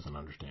 4 that it doesn't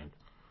understand.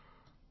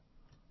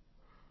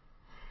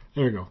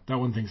 There you go. That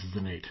one thinks it's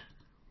an 8.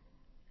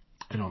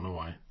 I don't know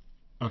why.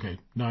 Okay,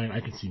 9. I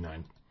can see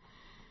 9.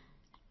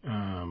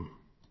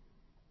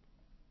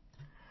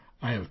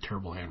 I have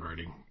terrible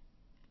handwriting,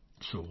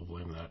 so we'll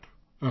blame that.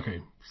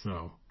 Okay,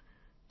 so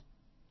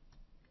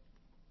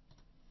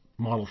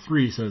Model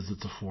 3 says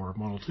it's a 4.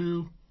 Model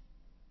 2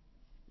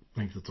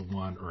 thinks it's a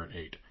 1 or an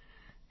 8,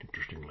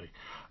 interestingly.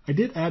 I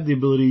did add the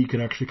ability you can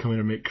actually come in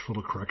and make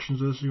little corrections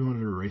to this if you want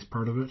to erase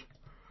part of it.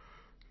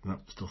 No,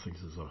 still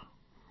thinks it's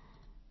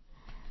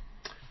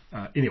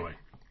a... anyway,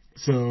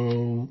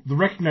 so the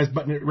recognize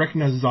button, it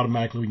recognizes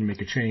automatically when you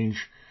make a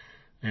change,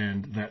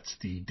 and that's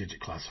the digit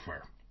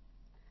classifier.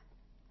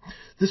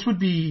 This would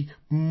be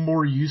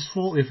more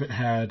useful if it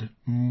had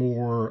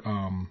more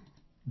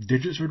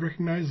digits it would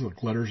recognize,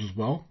 like letters as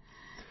well.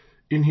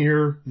 In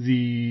here,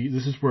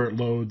 this is where it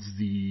loads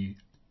the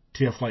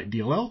TF Lite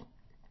DLL,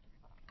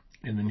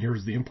 and then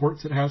here's the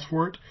imports it has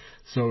for it.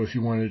 So if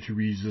you wanted to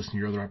reuse this in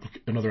your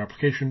another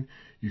application,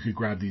 you could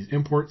grab these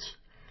imports,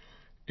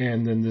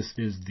 and then this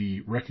is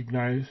the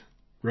recognizer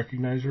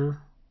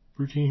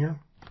routine here,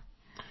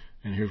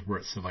 and here's where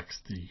it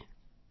selects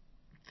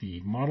the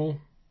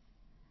model.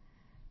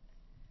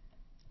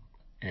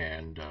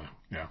 And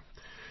yeah.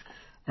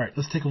 All right,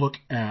 let's take a look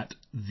at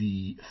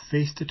the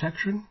face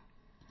detection.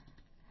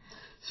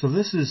 So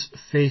this is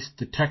face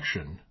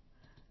detection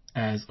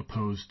as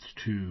opposed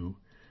to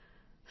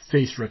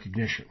face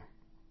recognition.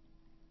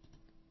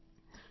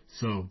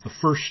 So the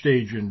first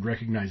stage in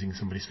recognizing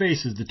somebody's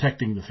face is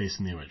detecting the face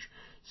in the image.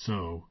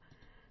 So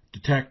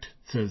detect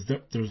says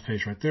that there's a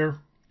face right there.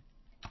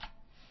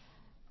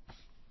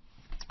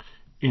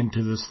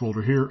 Into this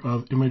folder here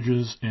of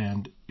images,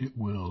 and it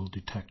will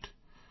detect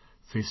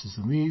faces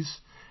in these.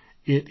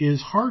 It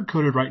is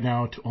hard-coded right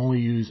now to only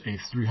use a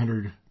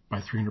 300 by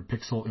 300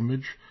 pixel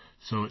image,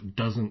 so it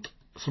doesn't,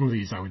 some of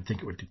these I would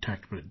think it would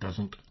detect, but it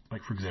doesn't.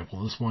 Like, for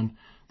example, this one,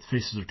 the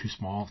faces are too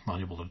small, it's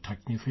not able to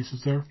detect any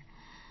faces there.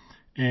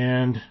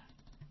 And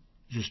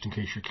just in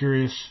case you're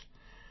curious,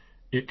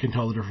 it can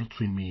tell the difference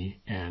between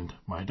me and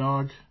my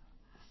dog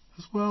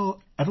as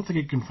well. I don't think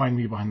it can find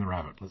me behind the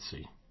rabbit. Let's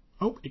see.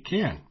 Oh, it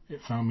can.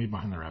 It found me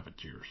behind the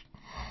rabbit's ears.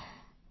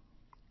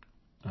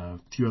 A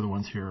few other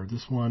ones here.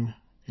 This one,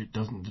 it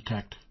doesn't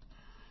detect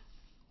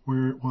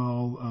where,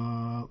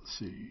 well, let's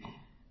see.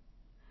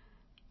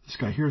 This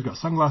guy here has got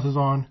sunglasses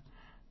on,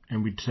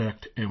 and we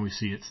detect, and we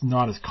see it's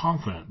not as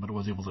confident, but it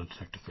was able to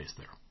detect a face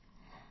there.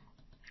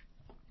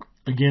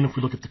 Again, if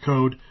we look at the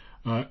code,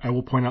 I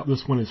will point out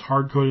this one is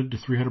hard-coded to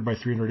 300 by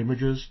 300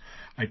 images.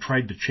 I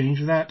tried to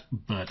change that,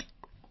 but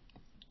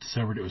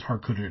discovered it was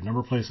hard-coded at a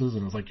number of places,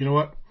 and I was like, you know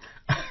what?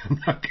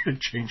 I'm not going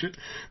to change it.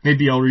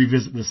 Maybe I'll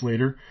revisit this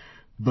later.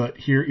 But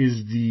here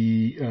is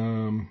the,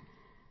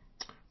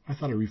 I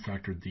thought I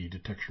refactored the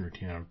detection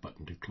routine out of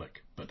button to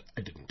click, but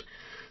I didn't.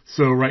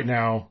 So right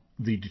now,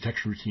 the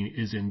detection routine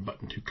is in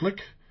button to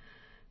click,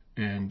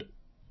 and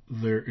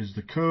there is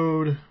the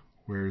code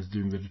where it's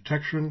doing the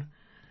detection,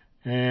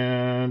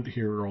 and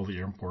here are all the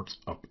imports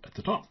up at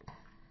the top.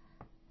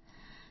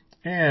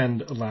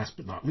 And last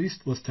but not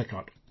least, let's check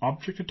out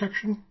object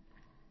detection.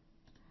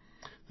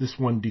 This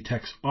one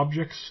detects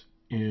objects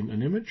in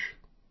an image.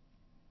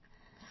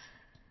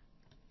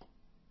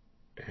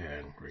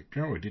 And right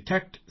now we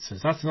detect, it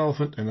says that's an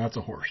elephant and that's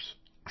a horse.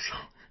 So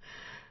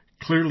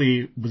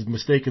clearly was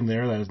mistaken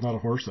there. That is not a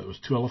horse. That was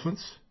 2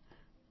 elephants.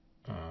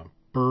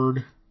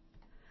 Bird,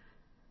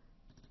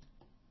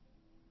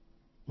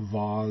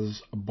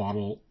 vase, a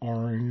bottle,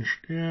 orange,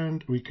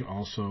 and we can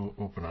also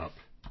open up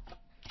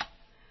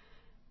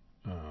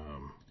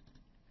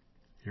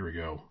Here we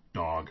go.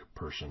 Dog,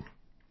 person.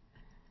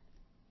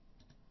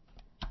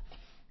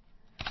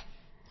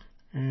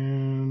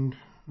 And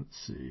let's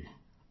see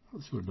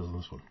what it does on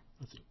this one.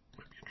 That's it.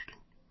 Might be interesting.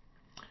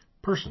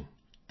 Person.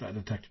 That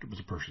detected it was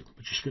a person,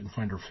 but just couldn't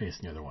find her face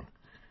in the other one.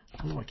 I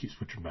don't know why I keep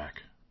switching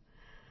back.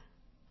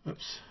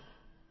 Oops.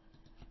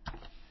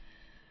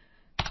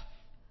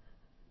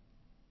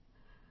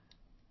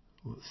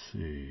 Let's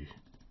see.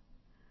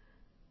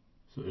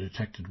 So it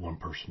detected one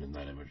person in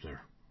that image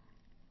there.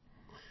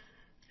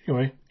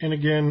 Anyway, and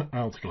again,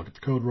 I'll take a look at the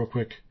code real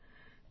quick.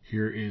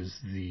 Here is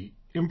the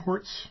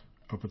imports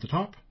up at the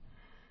top.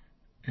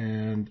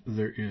 And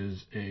there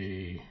is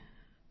a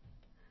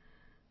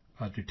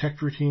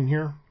detect routine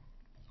here,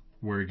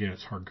 where again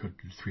it's hard coded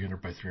to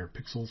 300 by 300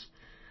 pixels.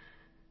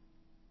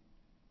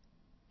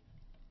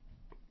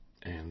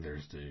 And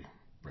there's the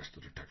rest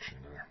of the detection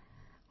in there.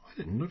 I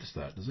didn't notice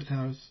that. Does it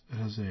has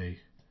a...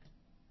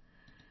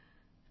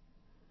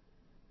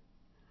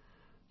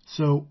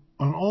 So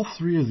on all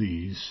three of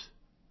these,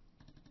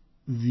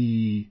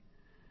 the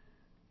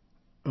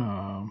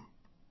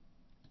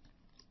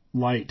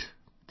light,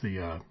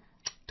 the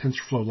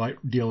TensorFlow Lite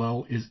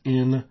DLL is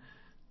in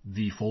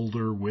the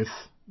folder with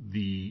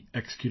the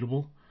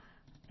executable,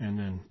 and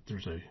then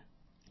there's a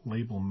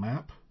label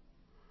map.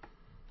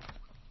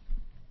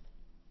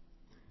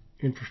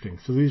 Interesting.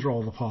 So these are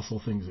all the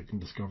possible things it can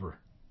discover.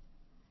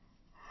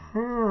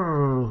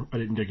 I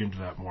didn't dig into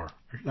that more.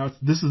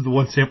 This is the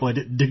one sample I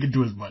didn't dig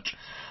into as much.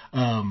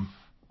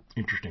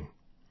 Interesting.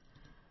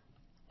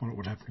 I wonder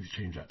what happens if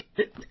you change that.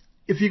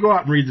 If you go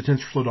out and read the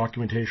TensorFlow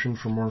documentation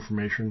for more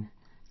information,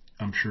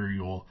 I'm sure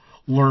you'll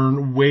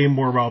learn way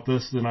more about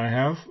this than I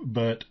have,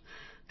 but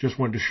just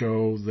wanted to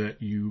show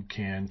that you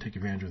can take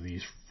advantage of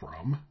these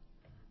from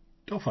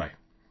Delphi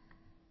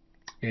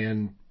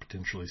and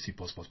potentially C++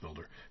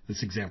 Builder.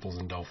 This example is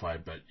in Delphi,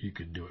 but you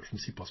could do it from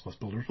C++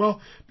 Builder as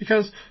well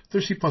because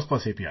there's C++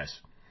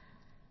 APIs.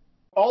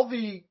 All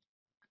the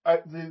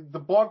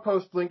blog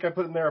post link I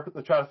put in there, I put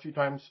in the chat a few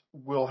times,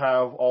 will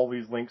have all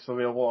these links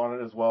available on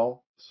it as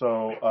well.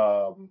 So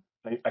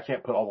I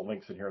can't put all the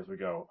links in here as we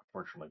go,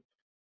 unfortunately.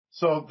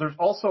 So there's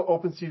also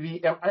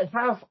OpenCV, and I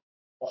have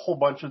a whole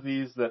bunch of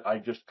these that I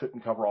just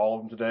couldn't cover all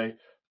of them today.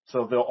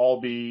 So they'll all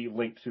be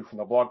linked to from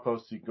the blog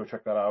post, so you can go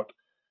check that out,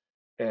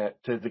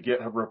 to the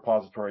GitHub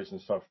repositories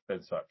and stuff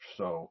and such.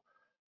 So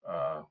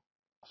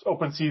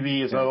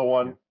OpenCV is another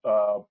one.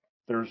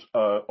 There's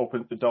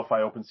the Delphi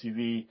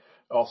OpenCV.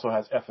 Also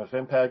has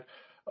FFmpeg.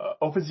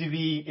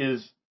 OpenCV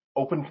is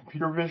Open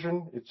Computer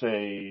Vision. It's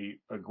a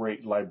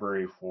great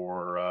library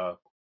for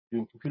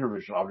doing computer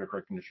vision, object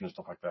recognition, and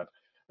stuff like that.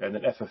 And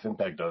then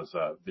FFmpeg does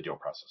video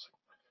processing.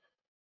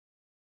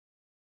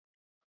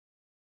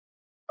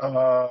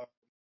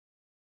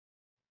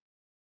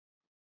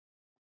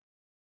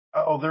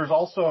 There's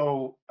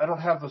also, I don't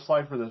have the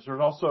slide for this. There's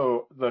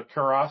also the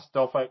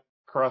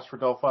Keras for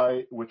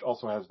Delphi, which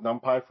also has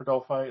NumPy for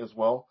Delphi as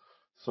well.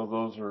 So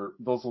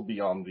those will be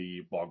on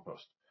the blog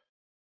post.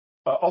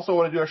 Also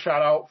want to do a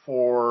shout out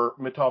for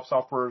Mitov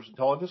Software's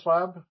Intelligence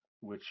Lab,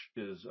 which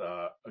is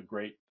a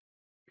great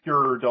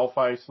pure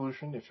Delphi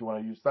solution if you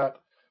want to use that.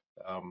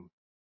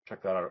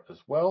 Check that out as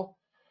well.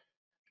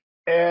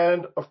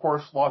 And of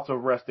course, lots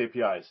of REST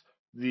APIs.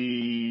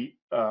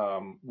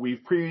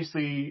 We've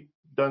previously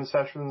done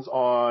sessions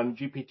on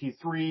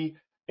GPT-3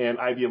 and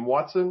IBM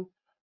Watson.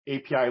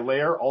 API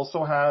layer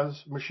also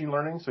has machine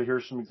learning. So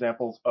here's some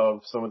examples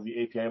of some of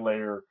the API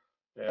layer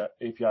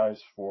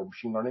APIs for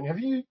machine learning. Have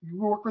you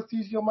worked with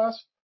these,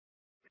 Yılmaz?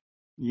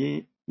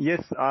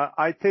 Yes,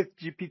 I test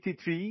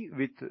GPT-3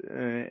 with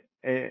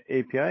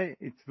API.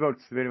 It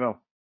works very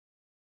well.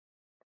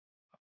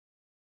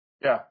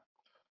 Yeah.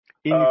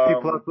 In C++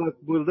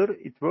 Builder,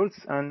 it works,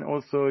 and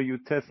also you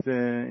test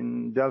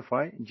in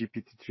Delphi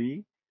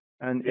GPT-3.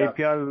 And Yeah.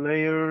 API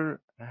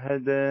layer I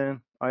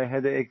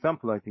had an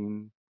example, I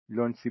think,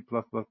 Learn C++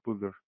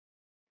 Builder.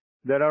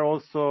 There are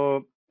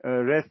also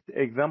REST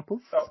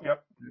examples. Oh,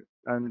 yep.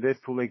 And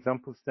RESTful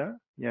examples there.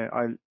 Yeah,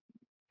 I'll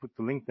put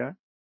the link there.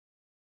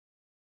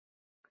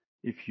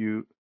 It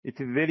is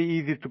very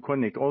easy to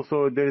connect.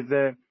 Also, there is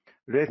a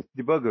REST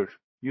debugger.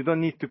 You don't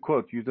need to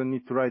code. You don't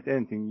need to write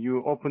anything.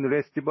 You open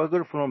REST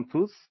debugger from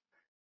tools,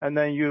 and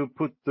then you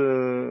put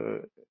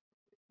the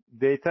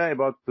data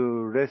about the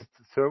REST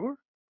server,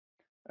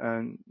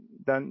 and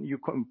then you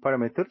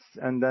parameters,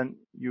 and then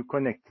you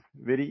connect.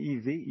 Very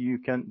easy. You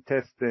can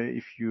test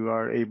if you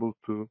are able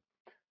to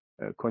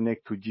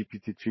connect to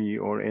GPT-3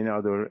 or any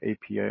other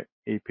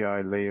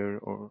API layer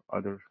or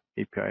other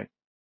API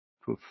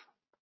tools,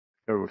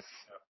 servers.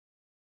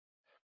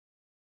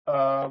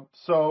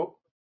 So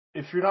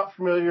if you're not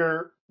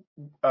familiar,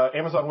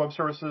 Amazon Web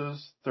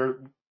Services,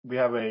 we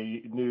have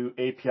a new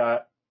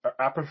API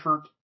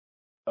Aperture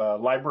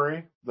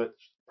library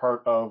that's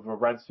part of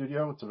RAD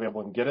Studio. It's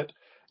available in Git.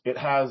 It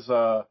has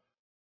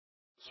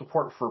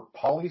support for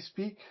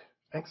Polyspeak,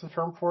 I think's the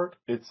term for it.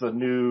 It's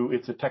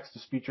a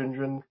text-to-speech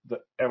engine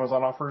that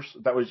Amazon offers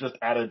that was just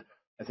added,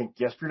 I think,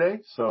 yesterday.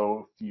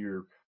 So if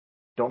you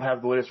don't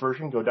have the latest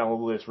version, go download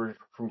the latest version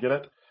from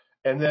Git.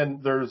 And then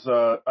there's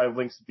I have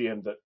links at the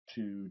end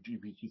to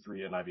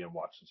GPT-3 and IBM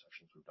Watch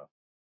sessions we've done.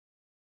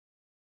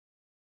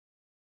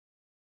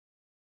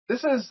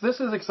 This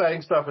is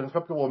exciting stuff, and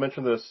some people will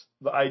mention this,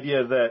 the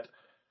idea that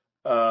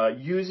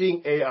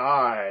using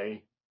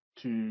AI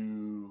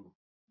to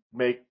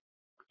make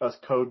us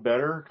code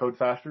better, code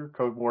faster,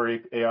 code more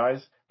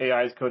AIs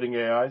coding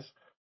AIs,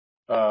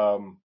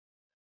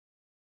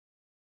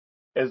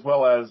 as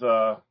well as,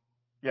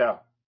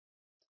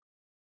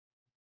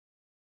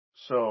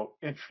 So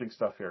interesting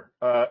stuff here.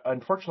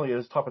 Unfortunately, it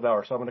is top of the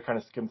hour, so I'm going to kind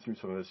of skim through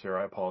some of this here.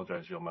 I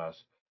apologize, Yılmaz.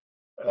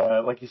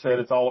 Like you said,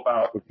 it's all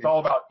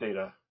about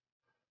data.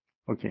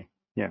 Okay.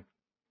 Yeah.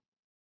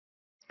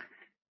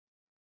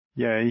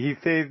 Yeah. He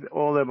says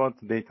all about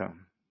data.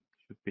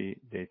 Should be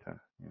data.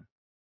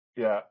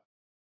 Yeah.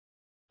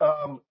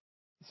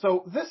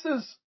 So this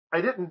is,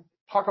 I didn't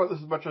talk about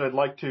this as much as I'd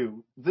like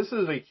to. This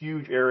is a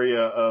huge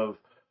area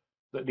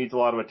that needs a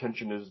lot of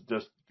attention, is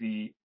just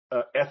the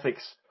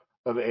ethics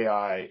of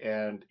AI.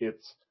 And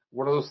it's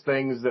one of those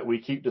things that we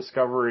keep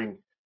discovering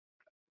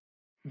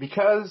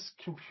because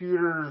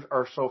computers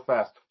are so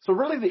fast. So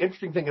really the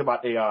interesting thing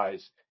about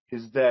AIs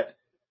is that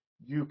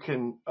you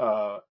can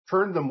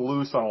turn them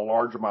loose on a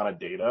large amount of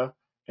data,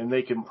 and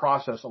they can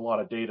process a lot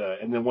of data.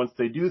 And then once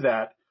they do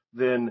that,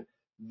 then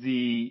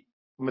the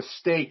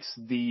mistakes,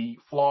 the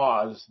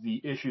flaws,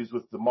 the issues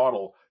with the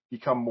model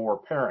become more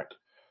apparent.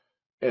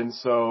 And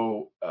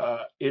so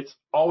it's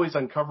always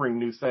uncovering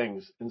new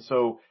things. And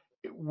so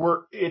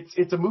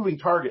it's a moving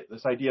target,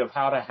 this idea of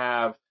how to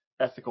have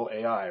ethical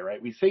AI,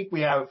 right? We think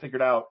we have it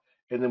figured out,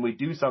 and then we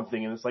do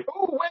something, and it's like,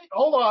 oh, wait,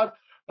 hold on.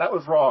 That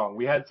was wrong.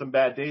 We had some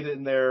bad data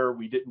in there.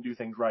 We didn't do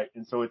things right.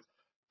 And so it's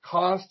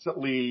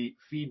constantly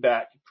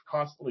feedback,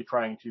 constantly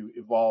trying to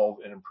evolve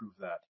and improve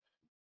that.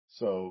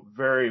 So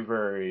very,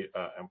 very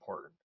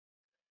important.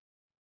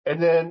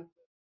 And then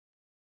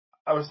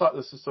I always thought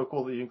this is so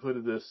cool that you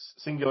included this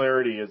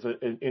singularity as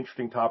an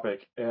interesting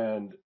topic.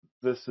 And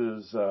this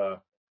is,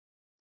 a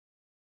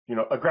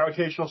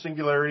gravitational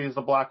singularity is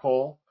a black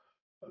hole.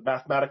 A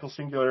mathematical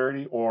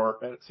singularity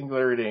or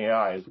singularity in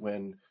AI is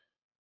when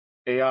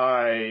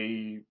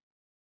AI,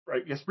 I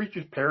guess,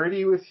 reaches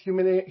parity with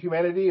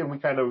humanity, and we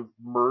kind of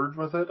merge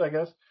with it, I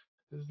guess,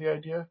 is the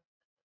idea.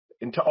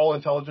 All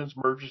intelligence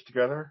merges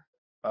together.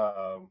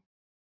 I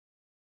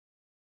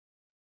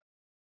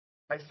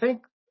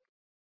think,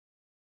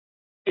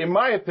 in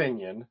my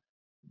opinion,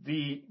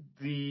 if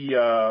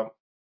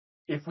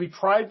we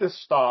tried to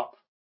stop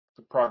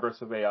the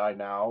progress of AI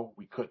now,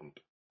 we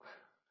couldn't.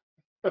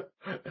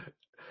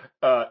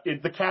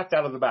 The cat's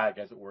out of the bag,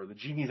 as it were. The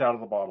genie's out of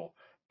the bottle.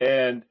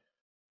 And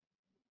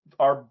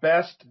our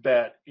best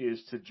bet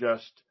is to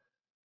just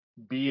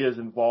be as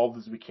involved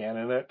as we can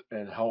in it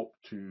and help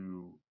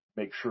to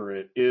make sure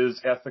it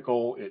is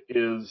ethical, it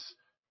is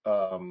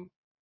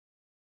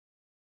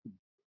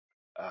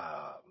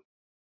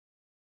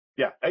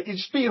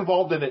just be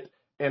involved in it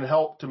and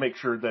help to make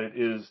sure that it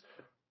is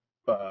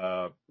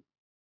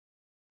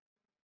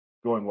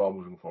going well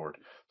moving forward.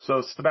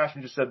 So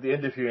Sebastian just said the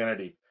end of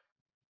humanity.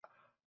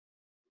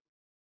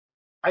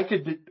 I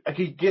could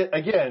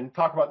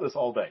talk about this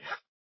all day.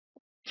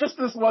 Just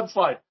this one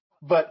slide.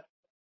 But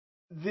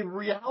the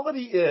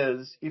reality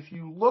is, if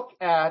you look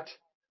at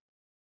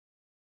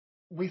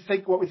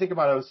what we think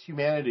about as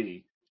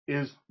humanity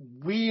is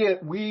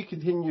we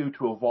continue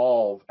to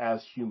evolve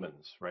as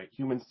humans, right?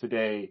 Humans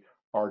today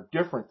are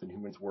different than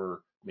humans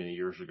were many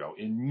years ago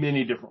in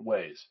many different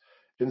ways.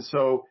 And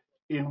so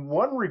in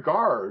one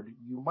regard,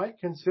 you might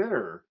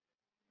consider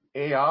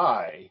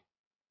AI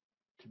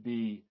to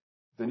be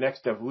the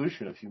next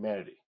evolution of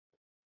humanity,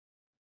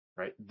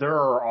 right? They're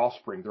our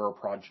offspring, they're our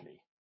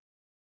progeny.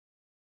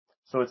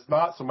 So it's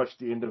not so much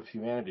the end of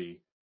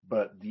humanity,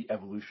 but the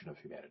evolution of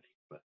humanity.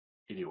 But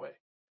anyway,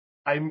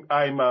 I'm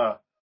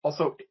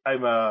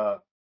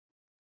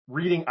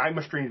reading I'm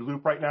a Strange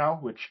Loop right now,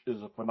 which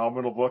is a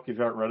phenomenal book. If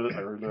you haven't read it, I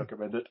really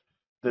recommend it.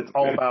 That's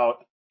all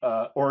about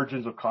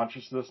origins of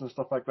consciousness and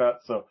stuff like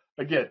that. So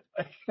again,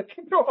 I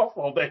can go off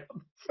all day.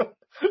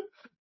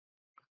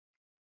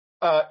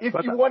 If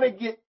you want to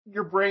get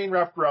your brain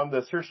wrapped around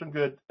this, here's some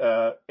good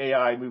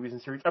AI movies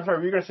and series. I'm sorry,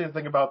 were you going to say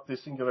something about the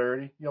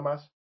singularity,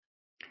 Yılmaz?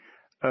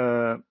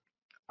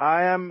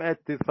 I am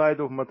at the side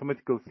of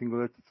mathematical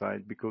singularity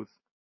side, because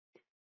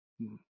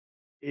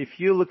if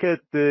you look at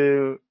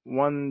the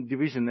one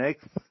division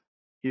x,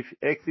 if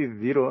x is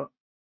 0,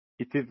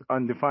 it is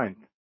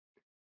undefined.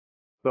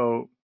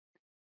 So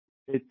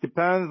it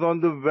depends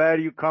on where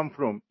you come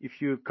from.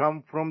 If you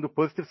come from the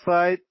positive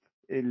side,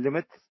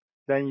 limit,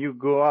 then you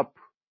go up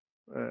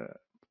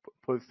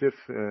positive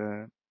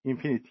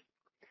infinity.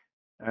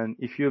 And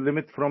if you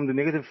limit from the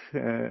negative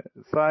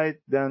side,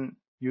 then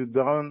you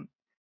down,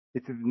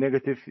 it is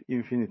negative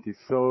infinity.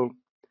 So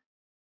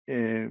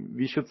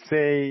we should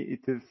say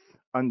it is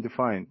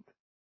undefined.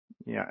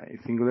 Yeah,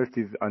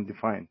 singularity is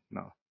undefined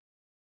now.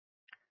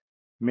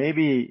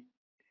 Maybe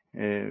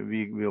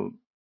we will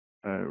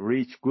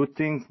reach good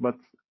things, but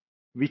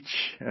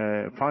which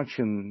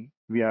function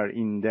we are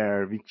in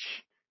there,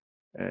 which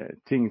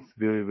things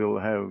we will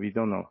have, we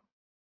don't know.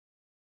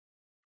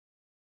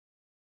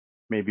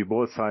 maybe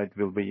both sides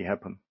will be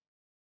happen.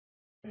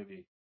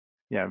 Maybe.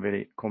 Yeah,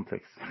 very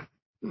complex.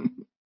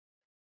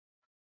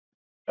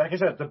 Like I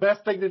said, the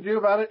best thing to do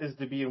about it is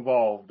to be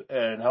involved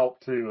and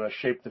help to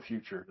shape the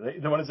future.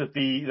 What is it?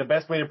 The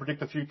best way to predict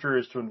the future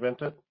is to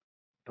invent it.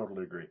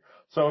 Totally agree.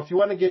 So if you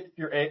want to get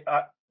your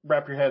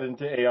wrap your head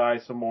into AI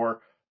some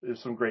more,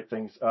 there's some great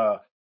things.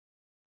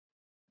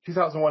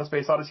 2001: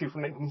 Space Odyssey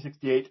from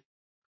 1968.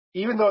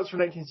 Even though it's from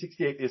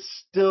 1968, is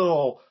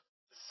still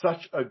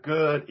such a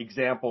good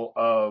example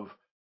of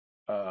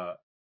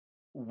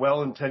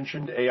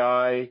well-intentioned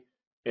AI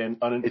and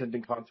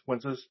unintended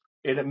consequences.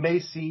 And it may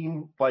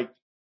seem like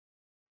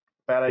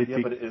bad idea,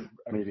 but it is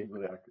actually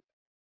really accurate.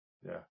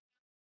 Yeah.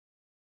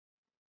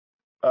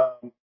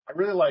 I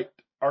really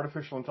liked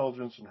Artificial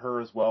Intelligence and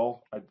Her as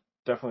well. I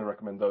definitely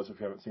recommend those if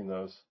you haven't seen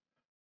those.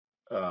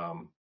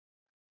 And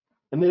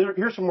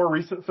here's some more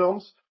recent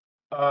films.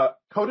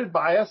 Coded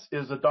Bias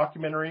is a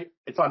documentary.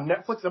 It's on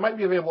Netflix. It might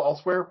be available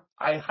elsewhere.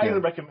 I highly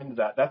recommend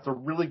that. That's a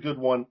really good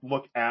one.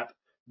 Look at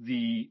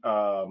the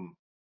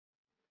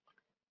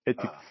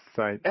ethics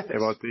side.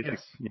 About the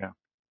ethics. Yes. Yeah.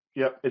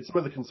 Yep. It's some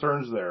of the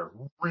concerns there.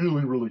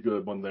 Really, really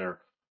good one there.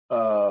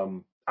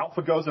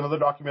 AlphaGo is another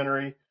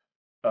documentary.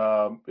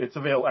 It's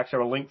available. Actually,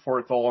 I have a link for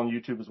it. It's all on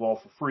YouTube as well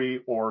for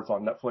free, or it's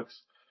on Netflix.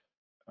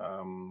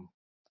 And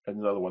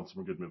the other ones,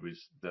 some good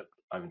movies that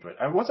I've enjoyed.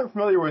 I wasn't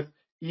familiar with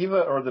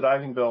Eva or The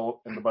Diving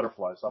Bell and The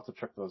Butterfly, so I'll have to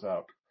check those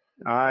out.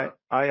 I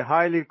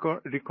highly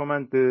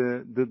recommend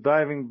the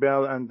Diving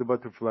Bell and The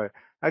Butterfly.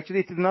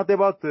 Actually, it is not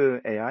about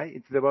the AI.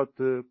 It's about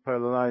to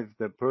paralyze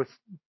the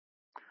person.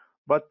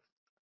 But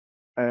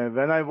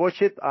when I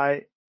watch it,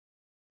 I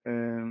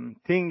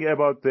think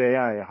about the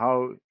AI,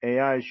 how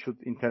AI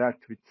should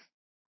interact with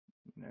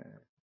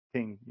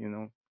thing, you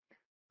know.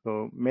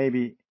 So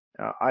maybe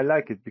I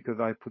like it because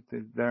I put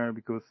it there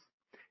because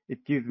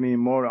it gives me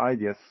more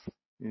ideas.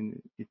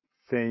 It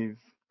says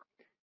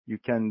you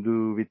can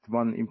do with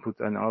one input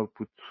and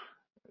output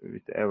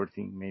with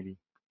everything, maybe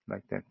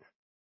like that.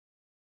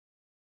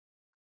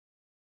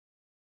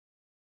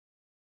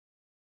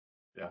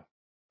 Yeah.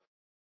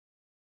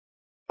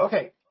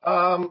 Okay.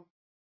 I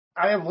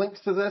have links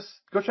to this.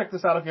 Go check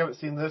this out if you haven't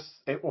seen this.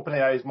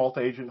 OpenAI's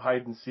multi-agent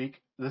hide and seek.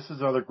 This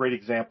is another great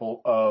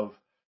example of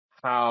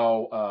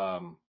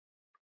how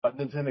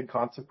unintended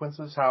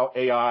consequences, how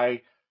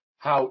AI,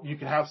 how you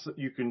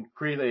can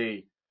create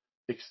a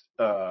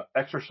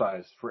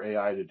exercise for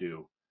AI to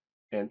do,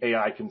 and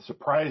AI can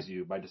surprise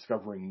you by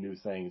discovering new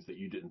things that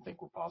you didn't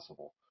think were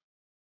possible.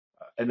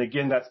 And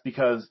again, that's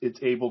because it's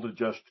able to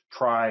just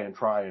try and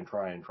try and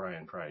try and try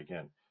and try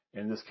again.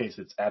 In this case,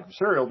 it's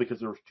adversarial because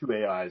there were two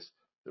AIs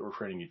that were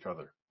training each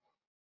other.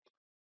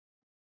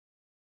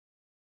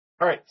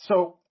 All right,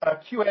 so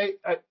QA,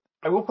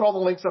 I will put all the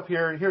links up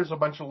here. Here's a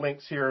bunch of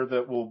links here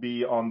that will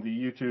be on the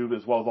YouTube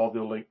as well as all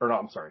the link, or no,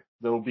 I'm sorry,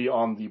 that will be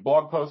on the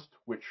blog post,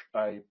 which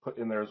I put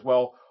in there as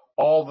well.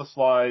 All the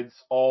slides,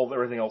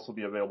 everything else will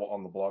be available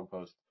on the blog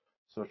post.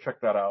 So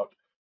check that out.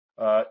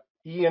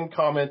 Ian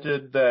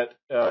commented that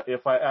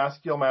if I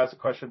ask Yılmaz a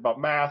question about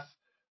math,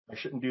 I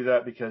shouldn't do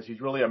that because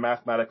he's really a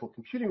mathematical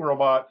computing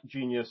robot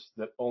genius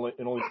that only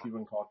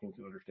Stephen Hawking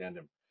can understand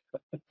him.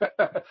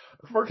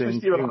 Unfortunately,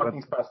 Stephen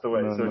Hawking's passed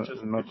away, so it's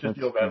just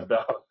Yılmaz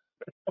now.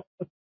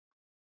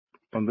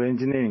 On the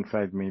engineering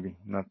side, maybe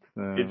not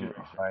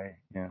high.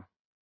 Yeah.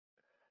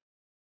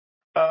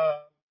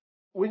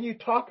 When you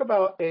talk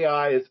about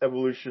AI as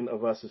evolution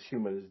of us as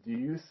humans, do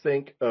you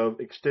think of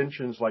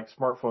extensions like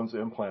smartphones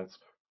and implants?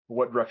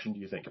 What direction do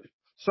you think?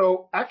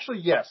 So actually,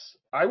 yes,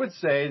 I would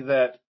say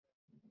that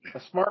a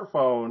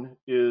smartphone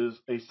is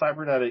a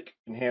cybernetic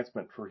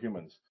enhancement for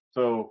humans.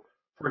 So,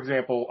 for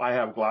example, I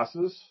have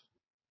glasses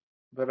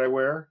that I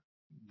wear.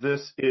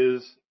 This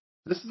is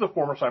a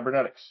form of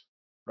cybernetics,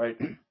 right?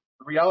 The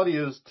reality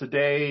is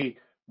today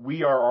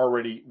we're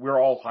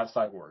all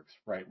cyborgs,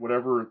 right?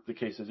 Whatever the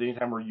case is,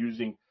 anytime we're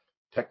using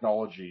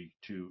technology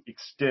to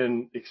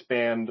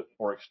expand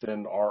or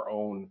extend our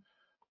own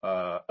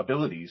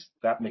abilities,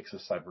 that makes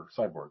us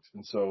cyborgs.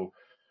 And so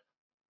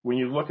when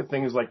you look at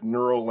things like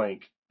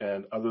Neuralink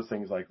and other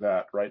things like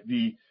that, right?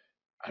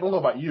 I don't know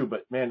about you,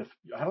 but man, if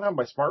I don't have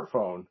my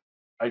smartphone,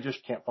 I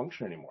just can't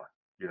function anymore,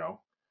 you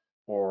know,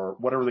 or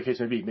whatever the case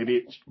may be.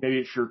 Maybe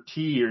it's your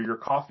tea or your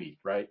coffee,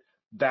 right?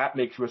 That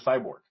makes you a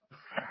cyborg.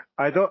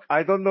 I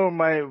don't know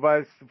my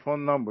wife's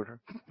phone number.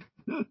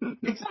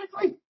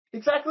 Exactly.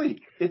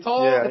 It's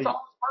all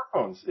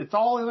smartphones. It's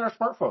all in our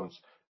smartphones.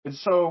 And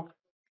so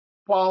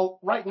while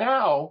right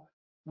now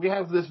we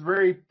have this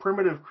very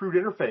primitive, crude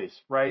interface,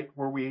 right,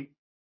 where we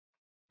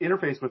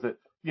interface with it,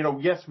 you know,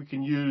 yes, we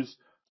can use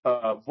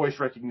voice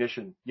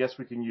recognition. Yes,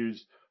 we can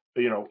use,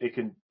 you know, it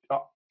can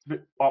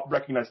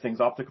recognize things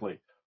optically.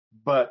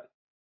 But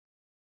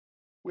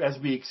as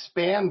we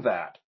expand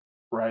that,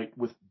 right,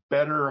 with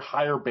better,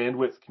 higher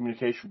bandwidth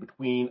communication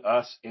between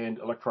us and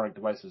electronic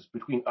devices,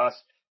 between us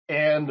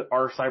and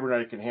our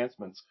cybernetic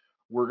enhancements,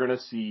 we're going to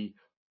see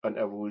an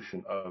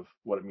evolution of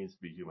what it means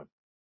to be human.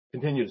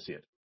 Continue to see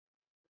it.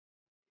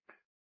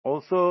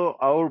 Also,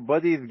 our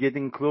body is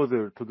getting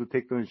closer to the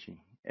technology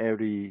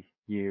every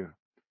year.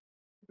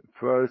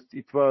 first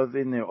it was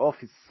in the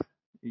office.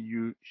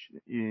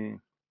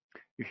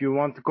 If you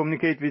want to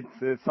communicate with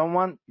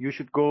someone, you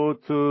should go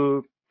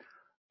to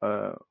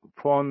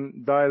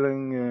phone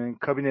dialing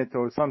cabinet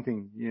or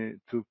something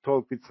to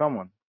talk with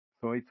someone.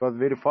 So it was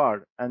very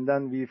far. And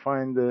then we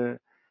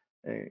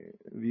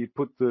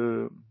put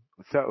the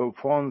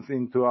phones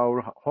into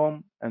our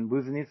home and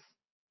business,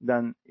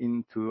 then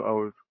into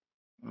our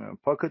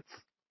pockets.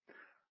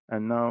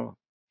 And now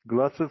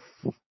glasses,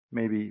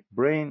 maybe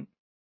brain.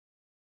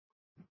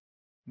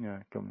 Yeah,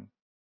 coming.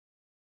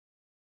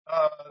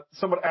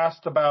 Someone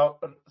asked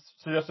about,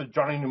 suggested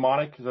Johnny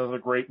Mnemonic, because that was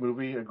a great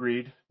movie.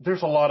 Agreed.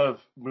 There's a lot of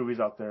movies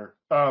out there.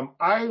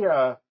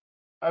 I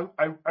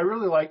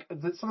really like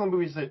some of the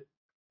movies that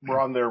were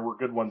on there were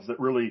good ones that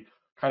really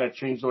kind of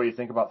changed the way you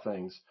think about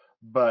things.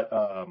 But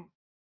oh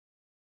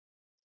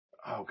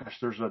gosh,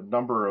 there's a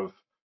number of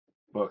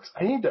books.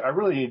 I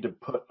really need to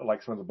put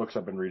like some of the books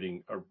I've been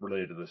reading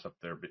related to this up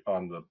there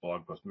on the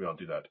blog post. Maybe I'll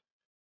do that.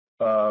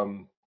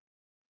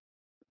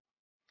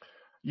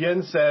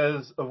 Yen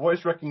says a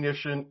voice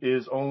recognition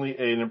is only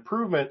an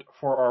improvement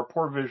for our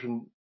poor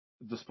vision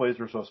displays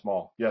are so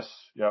small. Yes,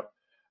 yep.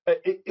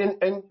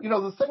 And you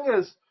know the thing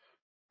is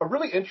a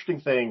really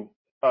interesting thing.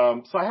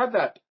 So I had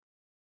that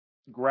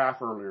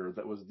graph earlier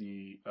that was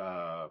the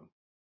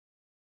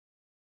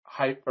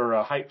hype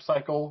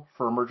cycle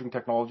for emerging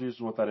technologies,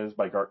 is what that is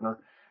by Gartner,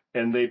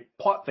 and they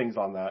plot things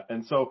on that.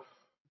 And so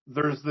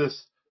there's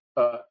this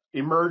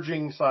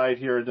emerging side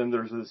here, and then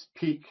there's this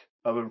peak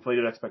of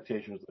inflated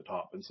expectations at the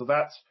top. And so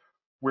that's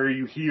where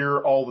you hear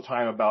all the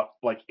time about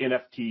like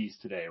NFTs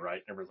today,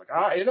 right? Everyone's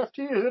like,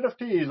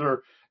 NFTs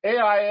or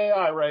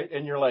AI, right?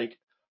 And you're like,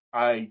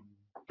 I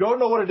don't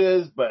know what it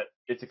is, but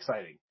it's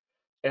exciting.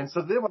 And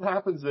so then what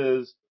happens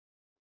is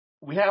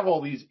we have all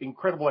these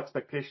incredible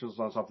expectations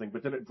on something,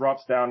 but then it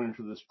drops down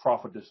into this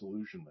trough of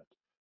disillusionment.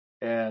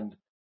 And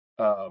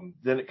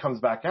then it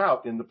comes back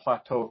out in the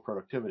plateau of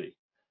productivity.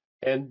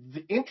 And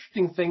the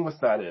interesting thing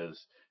with that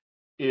is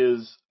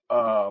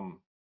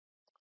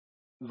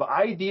the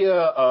idea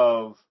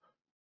of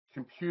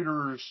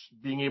computers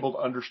being able to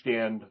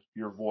understand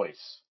your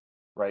voice,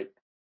 right?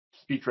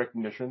 Speech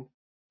recognition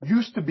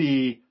used to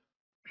be,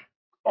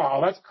 oh,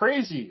 that's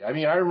crazy. I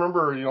mean, I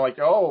remember, like,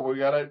 oh, we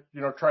gotta,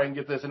 try and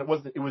get this. And all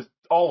of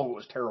it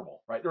was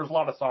terrible, right? There was a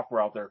lot of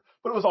software out there,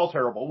 but it was all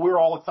terrible. We were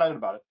all excited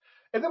about it.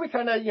 And then we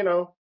kind of,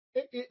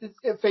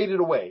 it faded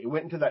away. It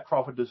went into that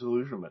trough of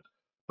disillusionment.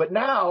 But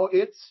now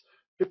it's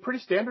a pretty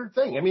standard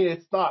thing. I mean,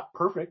 it's not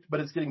perfect,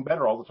 but it's getting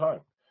better all the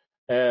time.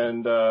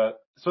 And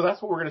so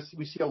that's what we're going to see.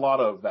 We see a lot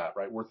of that,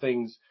 right? Where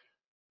things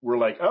were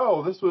like,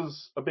 oh, this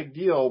was a big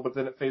deal, but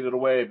then it faded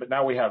away. But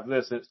now we have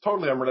this. And it's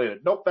totally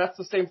unrelated. Nope, that's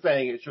the same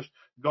thing. It's just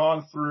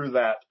gone through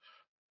that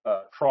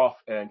trough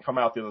and come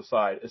out the other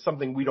side. It's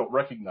something we don't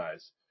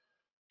recognize.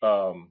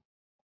 Yeah.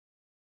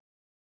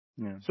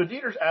 So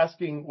Dieter's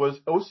asking, was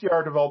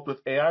OCR developed with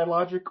AI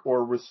logic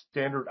or with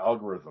standard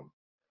algorithm?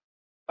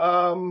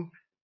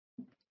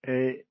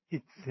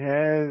 It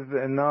has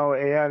now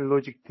AI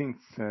logic things.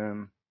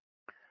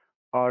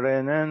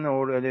 RNN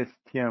or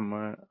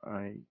LSTM,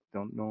 I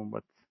don't know,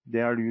 but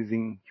they are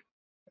using,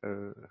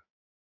 I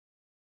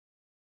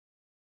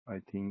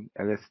think,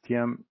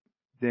 LSTM.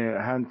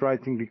 The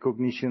handwriting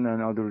recognition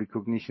and other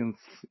recognitions,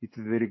 it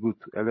is very good.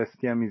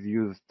 LSTM is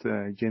used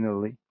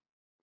generally.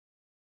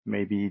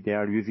 Maybe they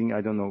are using,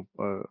 I don't know,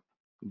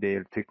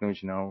 their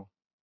technology now.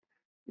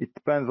 It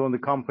depends on the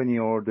company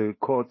or the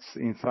codes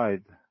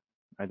inside.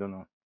 I don't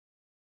know.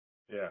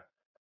 Yeah.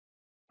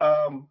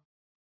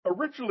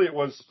 Originally it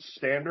was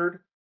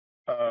standard,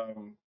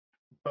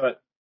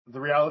 but the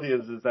reality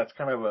is that's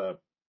kind of a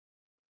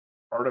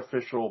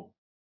artificial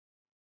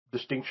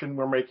distinction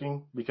we're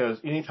making, because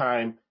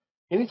anytime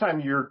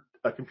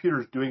a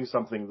computer is doing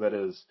something that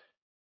is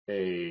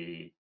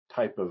a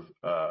type of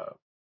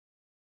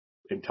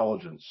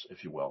intelligence,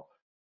 if you will,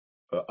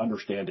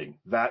 understanding,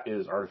 that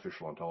is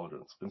artificial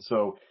intelligence. And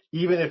so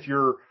even if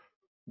you're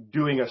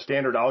doing a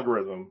standard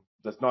algorithm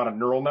that's not a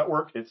neural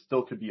network, it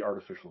still could be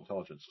artificial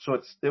intelligence. So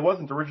it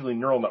wasn't originally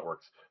neural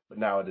networks, but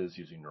now it is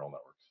using neural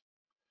networks.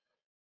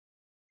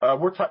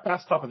 We're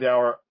past top of the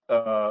hour,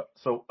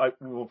 so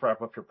we'll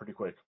wrap up here pretty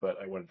quick,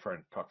 but I want to try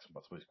and talk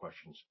about some of these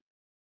questions.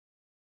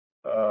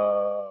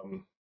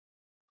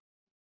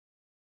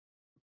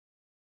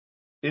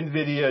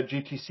 NVIDIA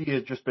GTC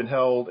has just been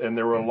held, and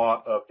there were a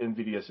lot of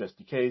NVIDIA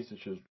SDKs,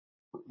 such as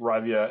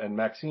Rivia and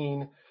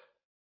Maxine.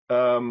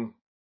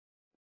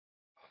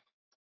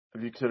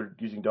 Have you considered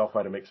using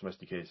Delphi to make some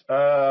SDKs?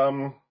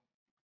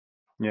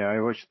 Yeah, I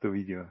watched the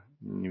video.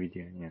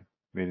 Yeah,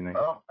 very nice.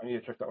 Oh, I need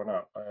to check that one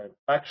out.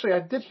 I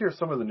did hear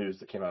some of the news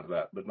that came out of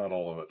that, but not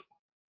all of it.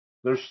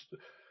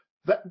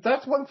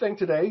 That's one thing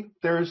today.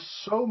 There's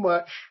so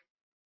much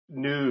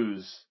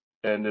news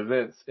and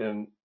events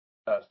and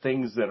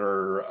things that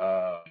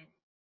are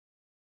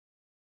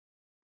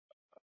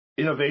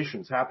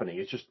innovations happening.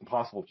 It's just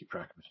impossible to keep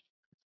track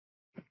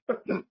of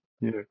it.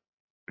 Yeah.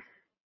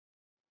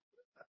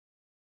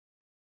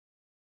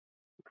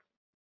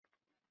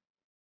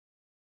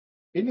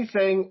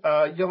 Anything,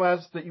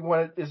 Yılmaz, that you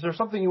want? Is there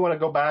something you want to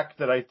go back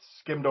that I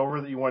skimmed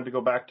over that you wanted to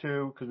go back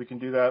to? Because we can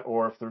do that.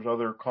 Or if there's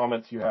other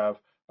comments you have,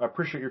 I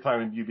appreciate your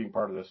time and you being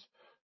part of this.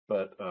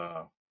 But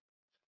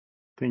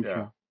Thank yeah.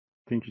 you.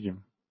 Thank you,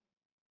 Jim.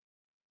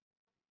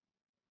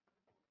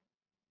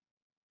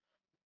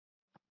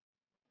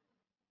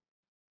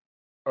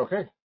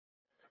 Okay.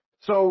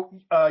 So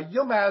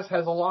Yılmaz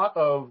has a lot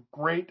of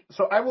great.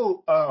 So I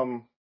will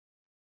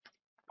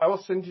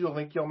send you a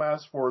link,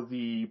 Yılmaz, for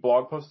the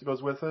blog post that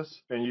goes with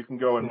this, and you can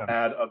go and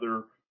add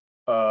other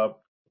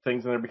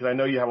things in there, because I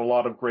know you have a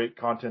lot of great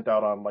content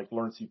out on like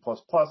Learn C++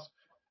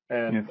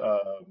 and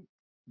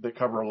that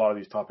cover a lot of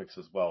these topics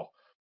as well.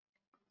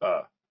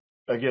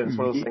 Again, it's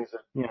one of those things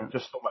that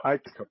just so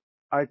much to cover.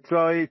 I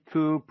try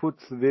to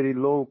put very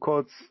low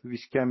codes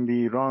which can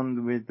be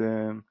run with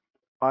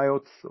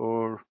IOTs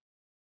or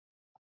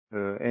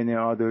any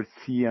other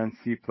C and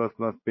C++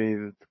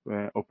 based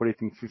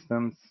operating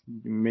systems,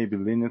 maybe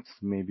Linux,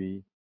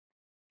 maybe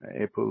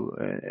Apple,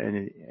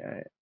 any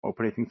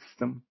operating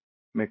system,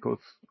 macOS.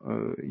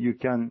 You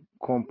can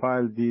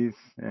compile these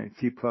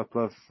C++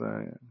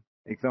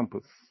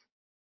 examples.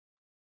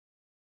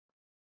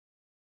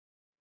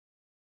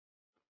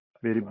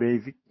 Very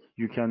basic.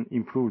 You can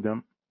improve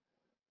them.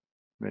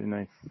 Very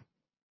nice.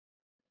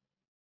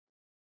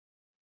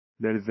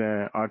 There is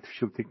an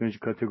artificial technology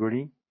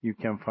category. You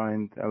can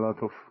find a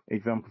lot of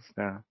examples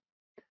there.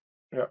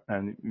 Yeah.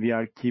 And we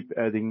are keep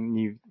adding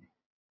new,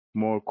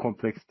 more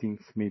complex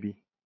things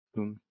maybe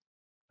soon.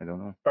 I don't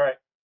know. All right.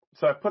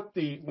 So I put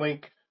the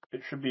link.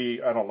 It should be,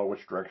 I don't know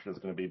which direction it's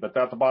going to be, but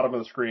at the bottom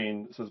of the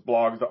screen, it says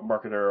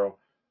blogs.embarcadero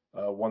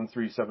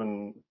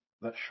 137.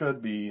 That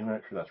should be, I'm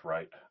not sure that's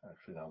right.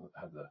 Actually, now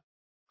I had the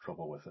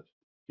trouble with it.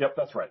 Yep,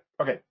 that's right.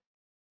 Okay.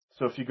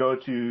 So if you go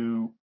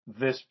to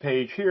this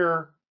page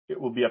here, it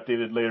will be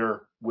updated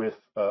later with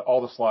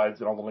all the slides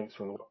and all the links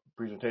from the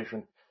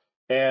presentation.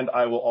 And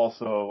I will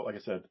also, like I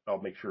said, I'll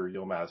make sure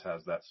Yılmaz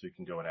has that so you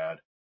can go and add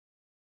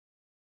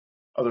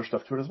other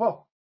stuff to it as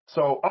well.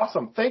 So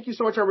awesome. Thank you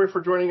so much, everybody,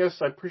 for joining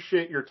us. I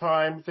appreciate your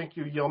time. Thank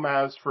you,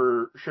 Yılmaz,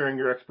 for sharing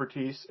your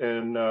expertise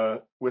and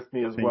with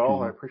me as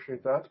well. I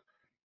appreciate that.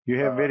 You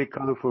have very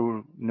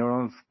colorful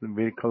neurons,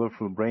 very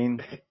colorful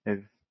brain, as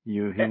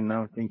you hear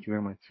now. Thank you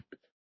very much.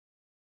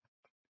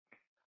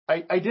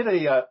 I did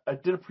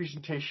a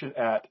presentation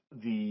at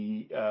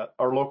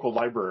our local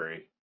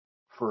library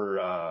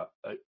for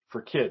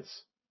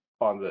kids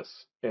on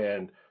this,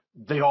 and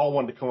they all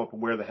wanted to come up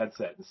and wear the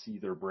headset and see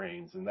their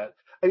brains. And that,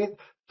 I mean,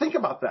 think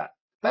about that.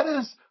 That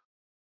is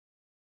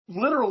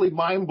literally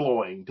mind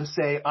blowing to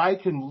say I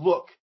can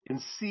look and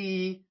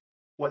see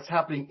what's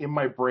happening in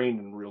my brain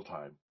in real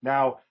time.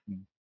 Now,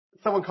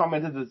 someone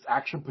commented that it's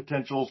action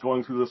potentials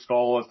going through the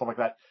skull and stuff like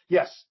that.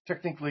 Yes,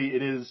 technically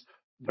it is.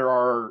 There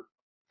are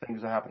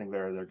things that are happening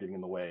there that are getting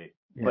in the way,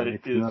 but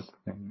it is.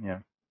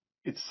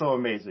 It's so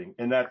amazing,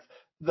 and that's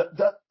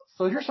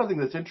so here's something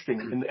that's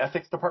interesting in the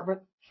ethics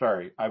department.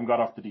 Sorry, I've got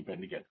off the deep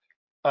end again.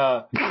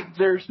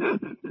 There's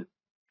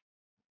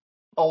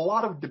a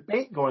lot of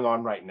debate going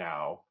on right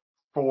now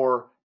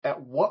for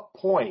at what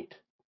point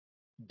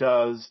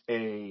does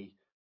a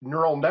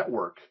neural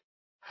network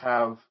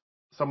have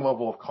some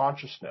level of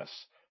consciousness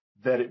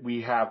that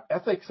we have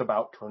ethics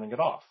about turning it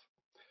off.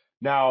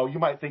 Now, you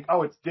might think,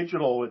 oh, it's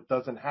digital, it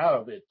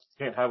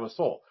can't have a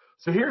soul.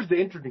 So here's the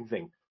interesting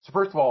thing. So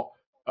first of all,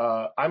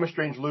 I'm a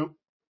Strange Loop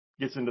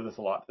gets into this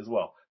a lot as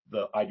well,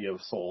 the idea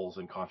of souls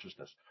and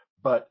consciousness.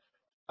 But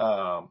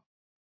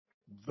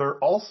they're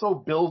also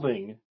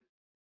building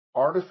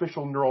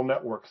artificial neural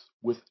networks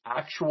with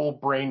actual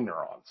brain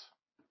neurons.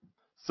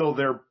 So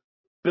they're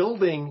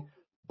building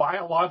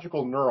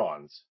biological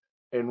neurons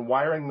and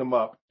wiring them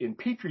up in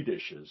petri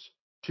dishes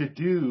to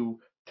do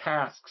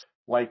tasks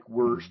like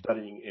we're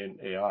studying in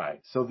AI.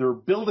 So they're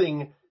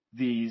building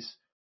these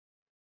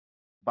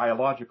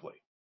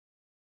biologically.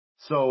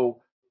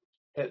 So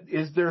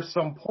is there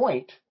some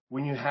point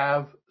when you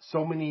have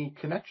so many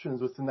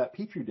connections within that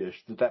petri dish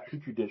that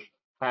petri dish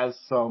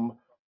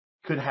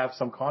could have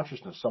some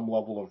consciousness, some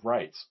level of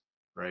rights,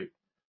 right?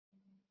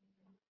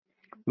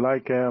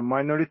 Like a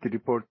Minority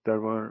Report, there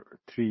were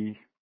 3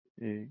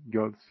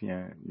 girls,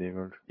 they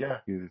were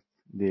used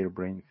their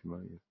brains.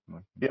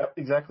 Yeah,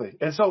 exactly.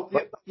 And so,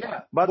 but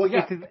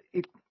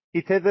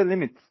it has a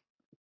limit.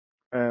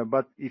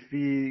 But if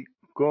we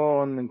go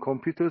on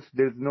computers,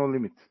 there's no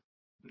limit.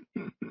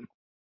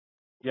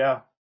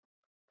 Yeah.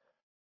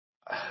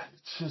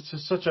 It's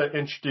just such an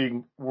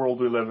interesting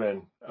world we live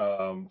in.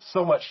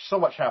 So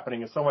much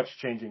happening and so much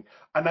changing.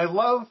 And I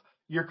love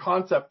your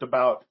concept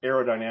about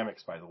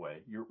aerodynamics, by the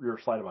way, your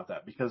slide about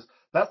that, because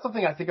that's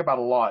something I think about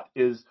a lot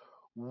is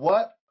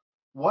what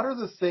are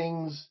the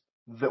things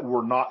that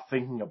we're not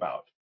thinking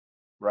about,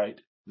 right?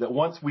 That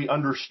once we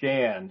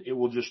understand, it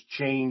will just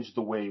change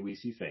the way we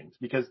see things.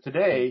 Because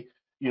today,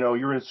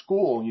 you're in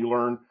school and you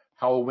learn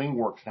how a wing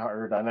works and how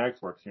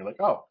aerodynamics works. And you're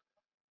like, oh,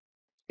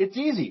 it's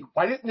easy.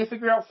 Why didn't they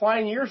figure out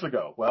flying years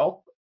ago?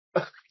 Well,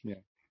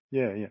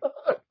 yeah.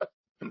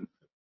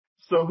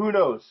 So who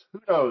knows?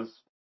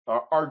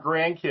 Our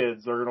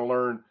grandkids are going to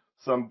learn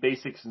some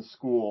basics in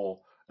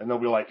school, and they'll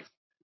be like,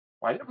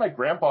 why did my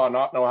grandpa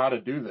not know how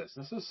to do this?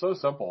 This is so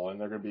simple. And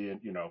they're going to be,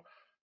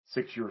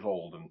 6 years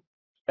old. And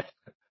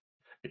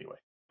anyway,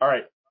 all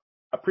right.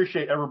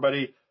 Appreciate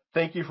everybody.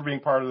 Thank you for being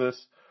part of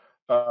this.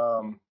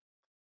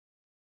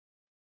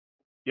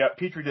 Yeah,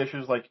 Petri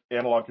dishes like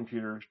analog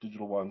computers,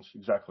 digital ones.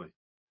 Exactly.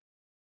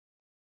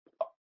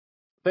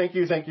 Thank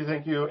you.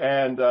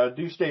 And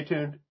do stay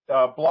tuned.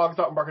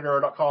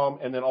 Blogs.embarcadero.com,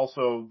 and then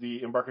also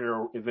the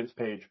Embarcadero events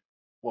page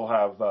will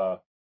have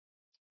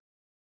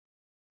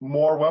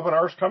more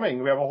webinars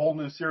coming. We have a whole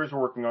new series we're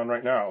working on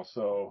right now,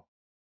 so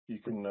you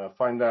can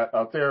find that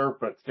out there,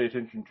 but stay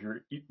attention to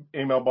your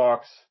email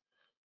box.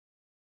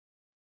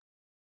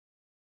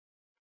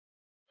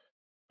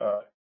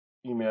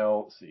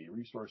 Email, let's see,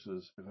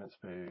 resources, events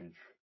page,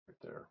 right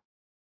there.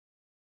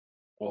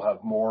 We'll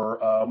have more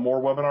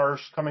webinars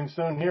coming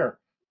soon here.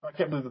 I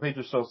can't believe the page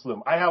is so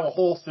slim. I have a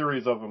whole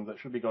series of them that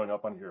should be going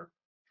up on here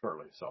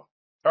shortly. So,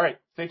 all right,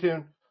 stay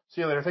tuned.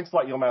 See you later. Thanks a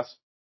lot, Yılmaz.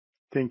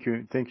 Thank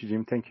you,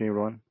 Jim. Thank you,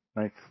 everyone.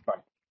 Nice. Bye.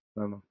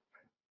 Bye.